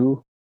to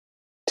do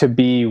to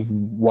be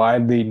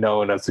widely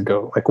known as a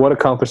GOAT? Like, what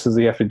accomplishments does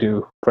he have to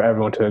do for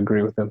everyone to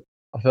agree with him?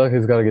 I feel like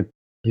he's got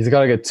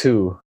to get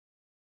 2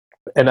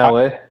 In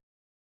LA?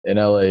 in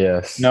LA.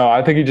 Yes. No,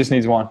 I think he just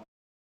needs 1.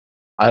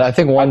 I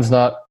think one's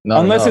not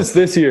Unless enough. it's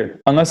this year.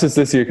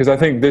 Because I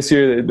think this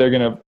year they're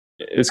gonna.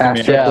 It's gonna be.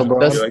 Asterisk Yeah,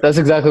 LeBron. that's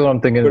exactly what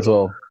I'm thinking as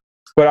well.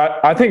 But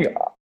I think,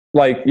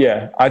 like,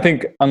 yeah, I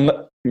think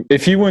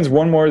if he wins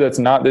one more that's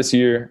not this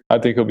year, I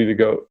think he'll be the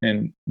GOAT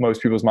in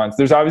most people's minds.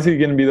 There's obviously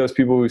going to be those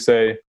people who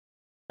say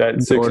that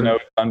 6-0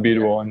 is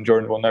unbeatable and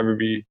Jordan will never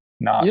be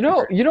not. You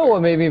know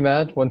what made me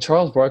mad? When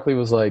Charles Barkley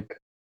was like,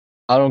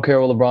 I don't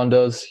care what LeBron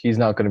does, he's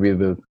not going to be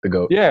the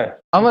GOAT. Yeah.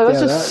 I'm like, that's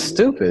Yeah, just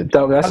stupid. That's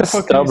How the just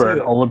fuck can you say stubborn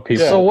that? old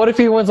people. So what if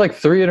he wins like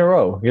 3 in a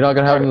row? You're not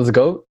going to have Right. him as a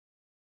GOAT?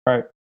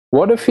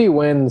 What if he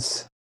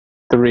wins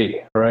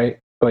 3, right?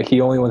 But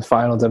he only wins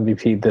Finals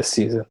MVP this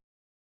season.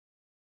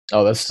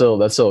 Oh, that's still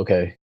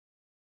okay.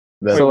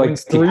 That- So, Wait, like,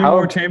 wins 3 how-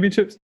 more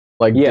championships?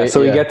 like Yeah,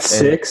 so he yeah. gets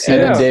 6. And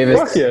yeah, then Davis,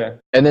 Fuck yeah.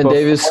 and then Before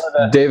Davis,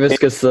 that- Davis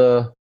gets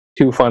the.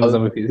 2 Finals Oh.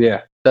 MVPs.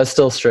 Yeah. That's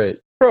still straight.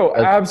 Bro,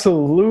 That's-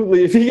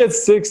 absolutely. If he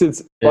gets 6,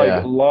 it's like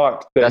Yeah.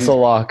 locked. That's a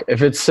lock.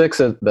 If it's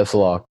 6, that's a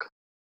lock.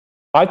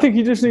 I think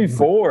he just needs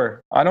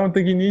 4. I don't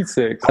think he needs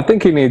 6. I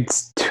think he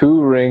needs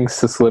 2 rings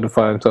to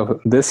solidify himself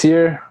this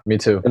year Me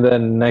too. and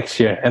then next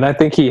year. And I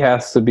think he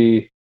has to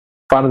be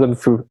Finals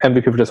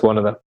MVP for just one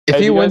of them. If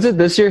Hey, he you wins guys- it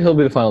this year, he'll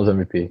be the Finals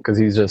MVP because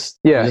he's just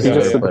Yeah, he's he's a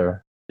just great the-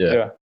 player. Yeah.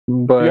 Yeah.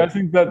 But You guys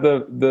think that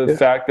the Yeah.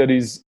 fact that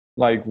he's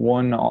like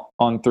won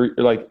on 3,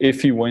 like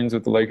if he wins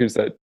with the Lakers,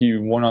 that he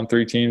won on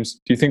 3 teams,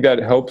 do you think that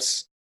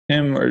helps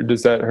him or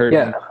does that hurt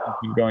yeah,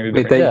 him going to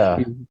they,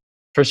 different? they,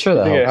 For sure, I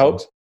that think it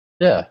helps. helps.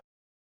 him. Yeah.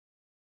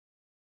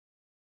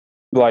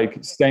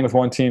 Like staying with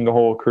one team the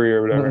whole career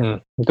or whatever.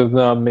 Mm-mm. Does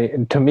not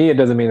mean, to me, it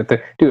doesn't mean a thing.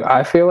 Dude,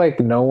 I feel like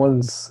no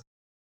one's.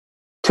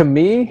 To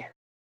me,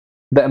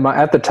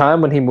 at the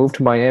time when he moved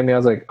to Miami, I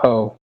was like,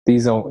 oh,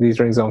 these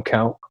rings don't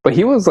count. But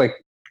he was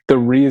like the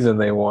reason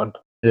they won,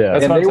 Yeah.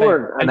 That's and what I'm they saying.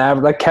 were an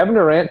average. Like Kevin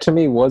Durant to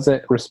me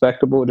wasn't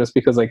respectable just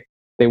because like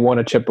they won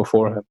a chip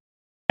before him.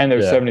 And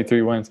there's Yeah.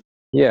 73 wins.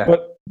 Yeah,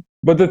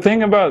 But the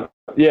thing about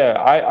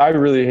I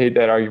really hate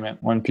that argument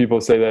when people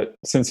say that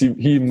since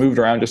he moved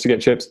around just to get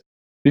chips.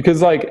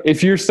 Because like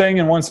if you're staying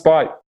in one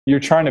spot, you're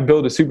trying to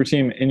build a super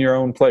team in your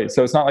own place.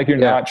 So it's not like you're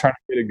Yeah. not trying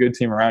to get a good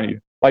team around you.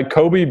 Like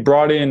Kobe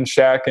brought in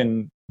Shaq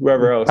and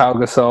whoever else. Pau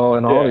Gasol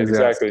and all Yeah, these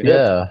exactly. guys.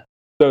 Yeah.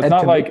 So it's And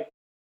not to me-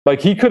 like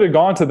he could have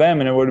gone to them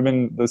and it would have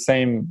been the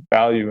same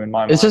value in my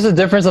mind. It's just a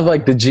difference of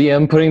like the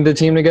GM putting the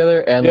team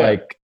together and Yeah.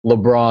 like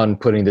LeBron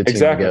putting the team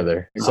Exactly.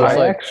 together. So it's I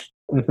like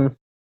Mhm.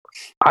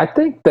 I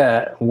think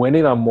that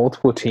winning on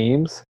multiple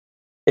teams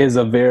is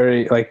a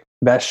very like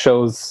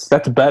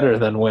that's better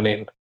than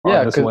winning Yeah,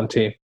 on just 'cause one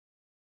team.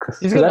 'Cause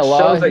he's that gonna allow-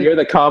 shows that you're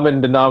the common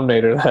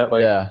denominator that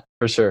like yeah,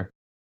 for sure.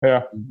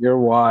 yeah. you're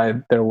why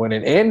they're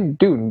winning. And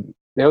dude,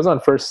 it was on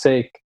First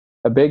Take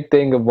a big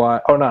thing of why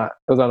or not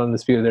it was on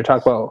Undisputed. They're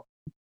talking about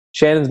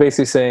Shannon's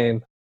basically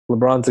saying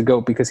LeBron's a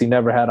GOAT because he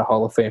never had a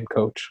Hall of Fame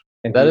coach.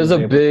 And That he is was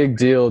a able- big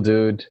deal,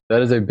 dude.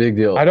 That is a big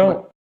deal. I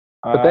don't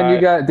But then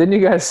didn't you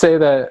guys say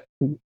that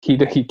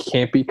he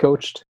can't be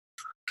coached?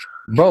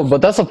 Bro,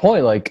 but that's the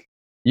point. Like,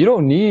 you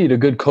don't need a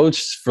good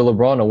coach for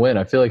LeBron to win.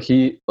 I feel like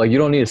you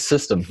don't need a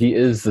system. He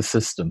is the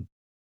system.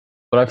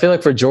 But I feel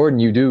like for Jordan,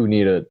 you do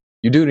need a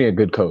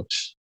good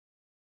coach.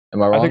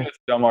 Am I I wrong? think that's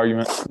a dumb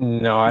argument.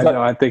 No, Like-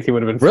 I think he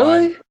would have been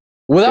Really? fine.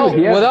 Without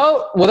Dude, yeah.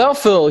 without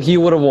Phil, he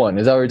would have won.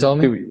 Is that what you're telling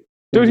me?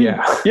 Dude,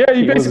 Yeah,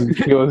 he was,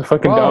 basically he was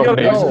fucking Bro,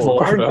 dominating. no.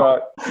 Jordan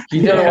dot.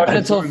 You Yeah. gotta watch And the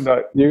until- Jordan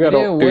dot. You gotta,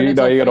 He didn't dude, win you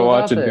gotta until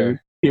watch Phil it, got dude.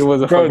 He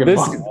was a Bro, fucking this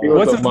monster. He was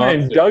what's a his name?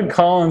 monster. Doug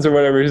Collins or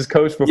whatever, his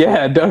coach before.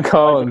 Yeah, Doug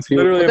Collins. He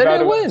was- Literally But they about to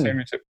didn't win the win.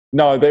 championship.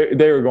 No,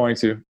 they were going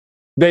to.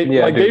 They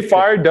Yeah, they dude.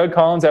 fired Doug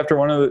Collins after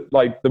one of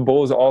the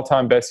Bulls'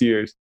 all-time best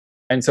years,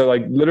 and so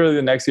like literally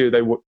the next year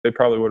they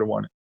probably would have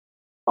won it.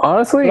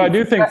 honestly, But I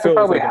do think he Phil was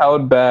probably like-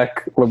 held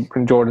back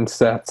Jordan's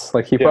stats.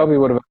 Like he Yeah. probably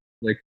would have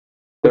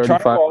The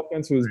 35. triangle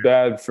offense was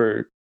bad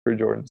for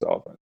Jordan's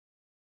offense.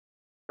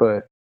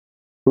 But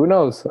who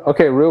knows?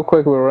 Okay, real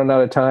quick, we're running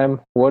out of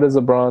time. What is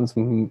LeBron's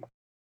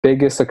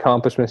biggest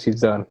accomplishments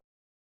he's done?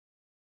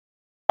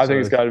 I think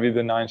it's got to be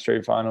the 9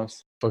 straight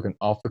finals. Fucking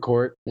off the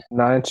court.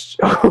 9.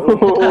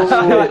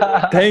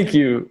 Thank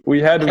you.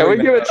 We had to. Can we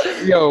bring give that up.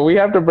 it? Yo, we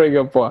have to bring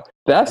up one.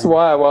 That's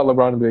why I want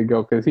LeBron to be a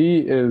GOAT, because he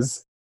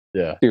is.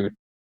 Yeah, Dude.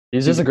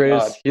 He's just the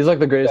greatest. God. He's like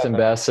the greatest Yeah,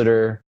 man.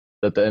 ambassador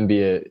that the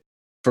NBA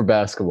for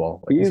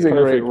basketball. Like, He's a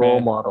perfect, great role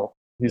man. model.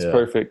 He's Yeah.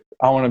 perfect.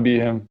 I want to be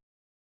him.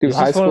 Dude, He's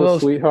high just one of school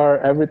those-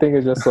 sweetheart. Everything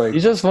is just like.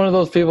 he's just one of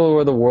those people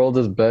where the world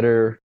is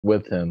better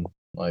with him.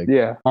 Like,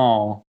 Yeah.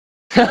 Oh,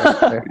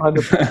 Okay,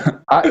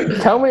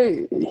 100%. Tell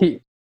me,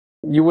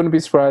 you wouldn't be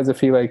surprised if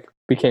he like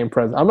became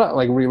president. I'm not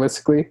like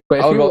realistically, but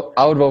if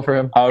I would vote for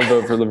him. I would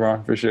vote for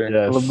LeBron for sure.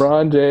 Yes.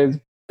 LeBron James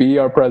be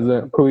our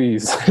president,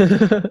 please.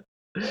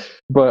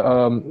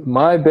 But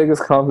my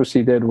biggest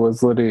accomplishment he did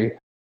was literally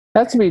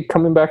had to be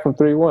coming back from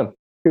 3-1.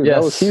 Dude, Yes.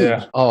 that was huge.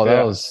 Yeah. Oh, that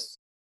Yeah. was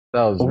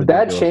That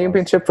ridiculous.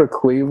 championship for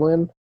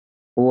Cleveland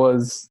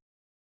was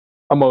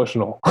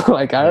emotional.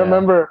 Like I Yeah.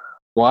 remember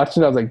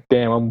watching, I was like,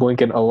 "Damn, I'm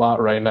blinking a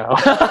lot right now."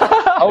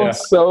 I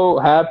was so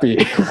happy.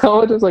 I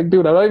was just like,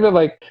 "Dude, I'm not even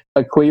like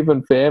a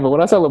Cleveland fan, but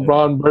when I saw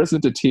LeBron burst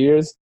into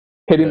tears,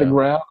 hitting the Yeah.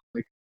 ground,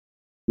 like,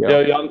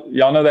 Yo,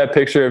 y'all know that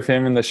picture of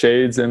him in the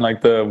shades and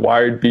like the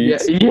wired yeah,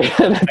 beats,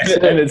 that's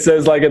and it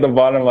says like at the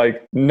bottom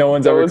like no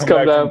one's No ever one's come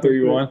come back down from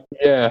 3-1.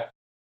 Yeah,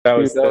 That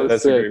was Dude, that was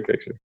that's sick. a great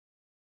picture.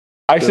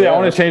 Actually, I Yeah.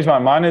 want to change my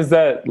mind. Is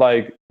that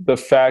like the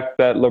fact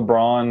that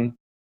LeBron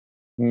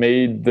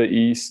made the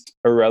East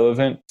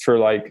irrelevant for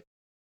like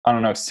I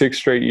don't know 6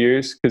 straight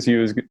years because he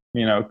was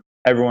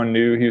everyone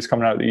knew he was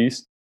coming out of the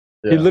East.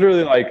 Yeah. He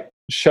literally like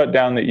shut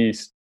down the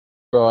East.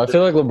 Bro, I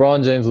feel like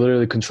LeBron James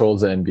literally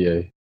controls the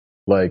NBA.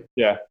 Like,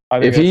 Yeah, I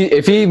think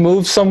if he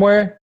moves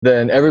somewhere,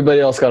 then everybody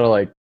else gotta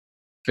like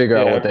figure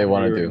out what they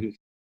want to do.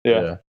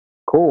 Yeah.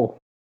 cool.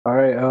 All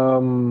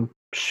right,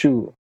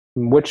 shoot.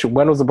 When was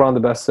LeBron the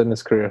best in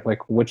his career?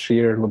 Like which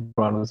year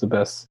LeBron was the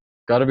best?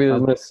 Gotta be I'm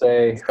the gonna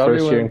say gotta be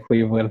first year when- in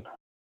Cleveland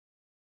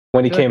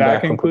when he came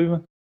back back. in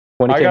Cleveland.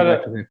 When he I came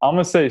gotta- back. I'm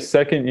gonna say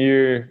second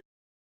year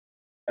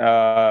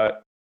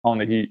on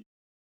the Heat.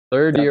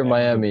 third year Yeah.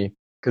 Miami,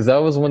 because that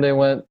was when they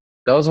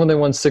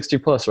won 60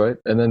 plus, right?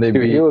 And then they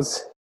Dude, beat. he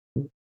was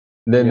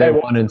Then Yeah, they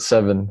well- won in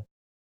 7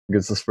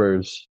 against the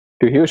Spurs.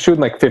 he was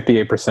shooting like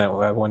 58%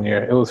 that one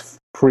year. It was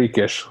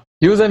freakish.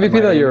 He was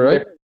MVP that year,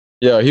 right?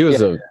 Yeah, he was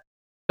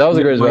That was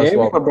the greatest Miami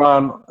basketball.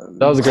 LeBron.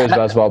 That was the greatest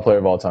basketball player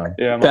of all time.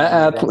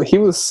 Yeah, He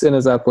was in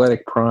his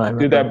athletic prime.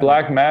 dude, that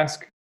black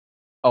mask.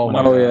 Oh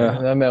my Oh, god,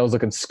 yeah. that man was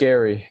looking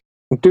scary.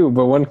 Dude,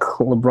 but when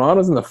LeBron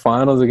was in the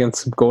finals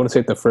against Golden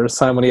State the first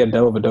time when he had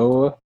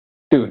Dellavedova,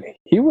 dude,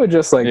 he was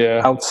just like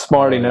Yeah.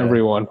 outsmarting Oh, yeah.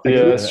 everyone. Like,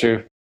 Yeah, he that's was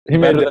true. He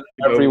better made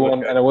than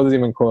everyone, and it wasn't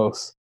even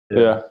close.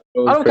 Yeah. It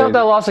was I don't count crazy.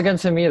 that loss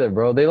against him either,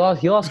 bro.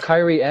 He lost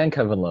Kyrie and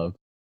Kevin Love.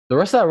 The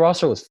rest of that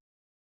roster was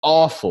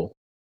awful.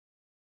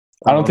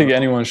 I don't think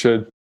anyone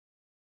should.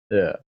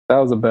 Yeah. That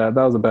was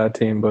a bad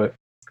team, but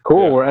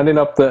cool. Yeah. We're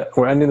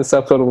ending this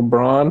episode of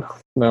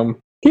LeBron.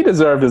 He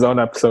deserved his own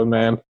episode,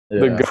 man. Yeah.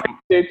 The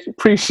goat.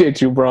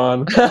 Appreciate you,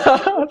 Bron,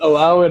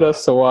 allowing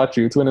us to watch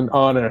you. It's been an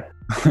honor.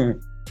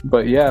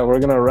 But yeah, we're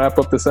gonna wrap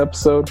up this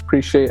episode.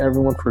 Appreciate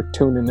everyone for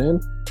tuning in,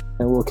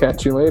 and we'll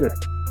catch you later.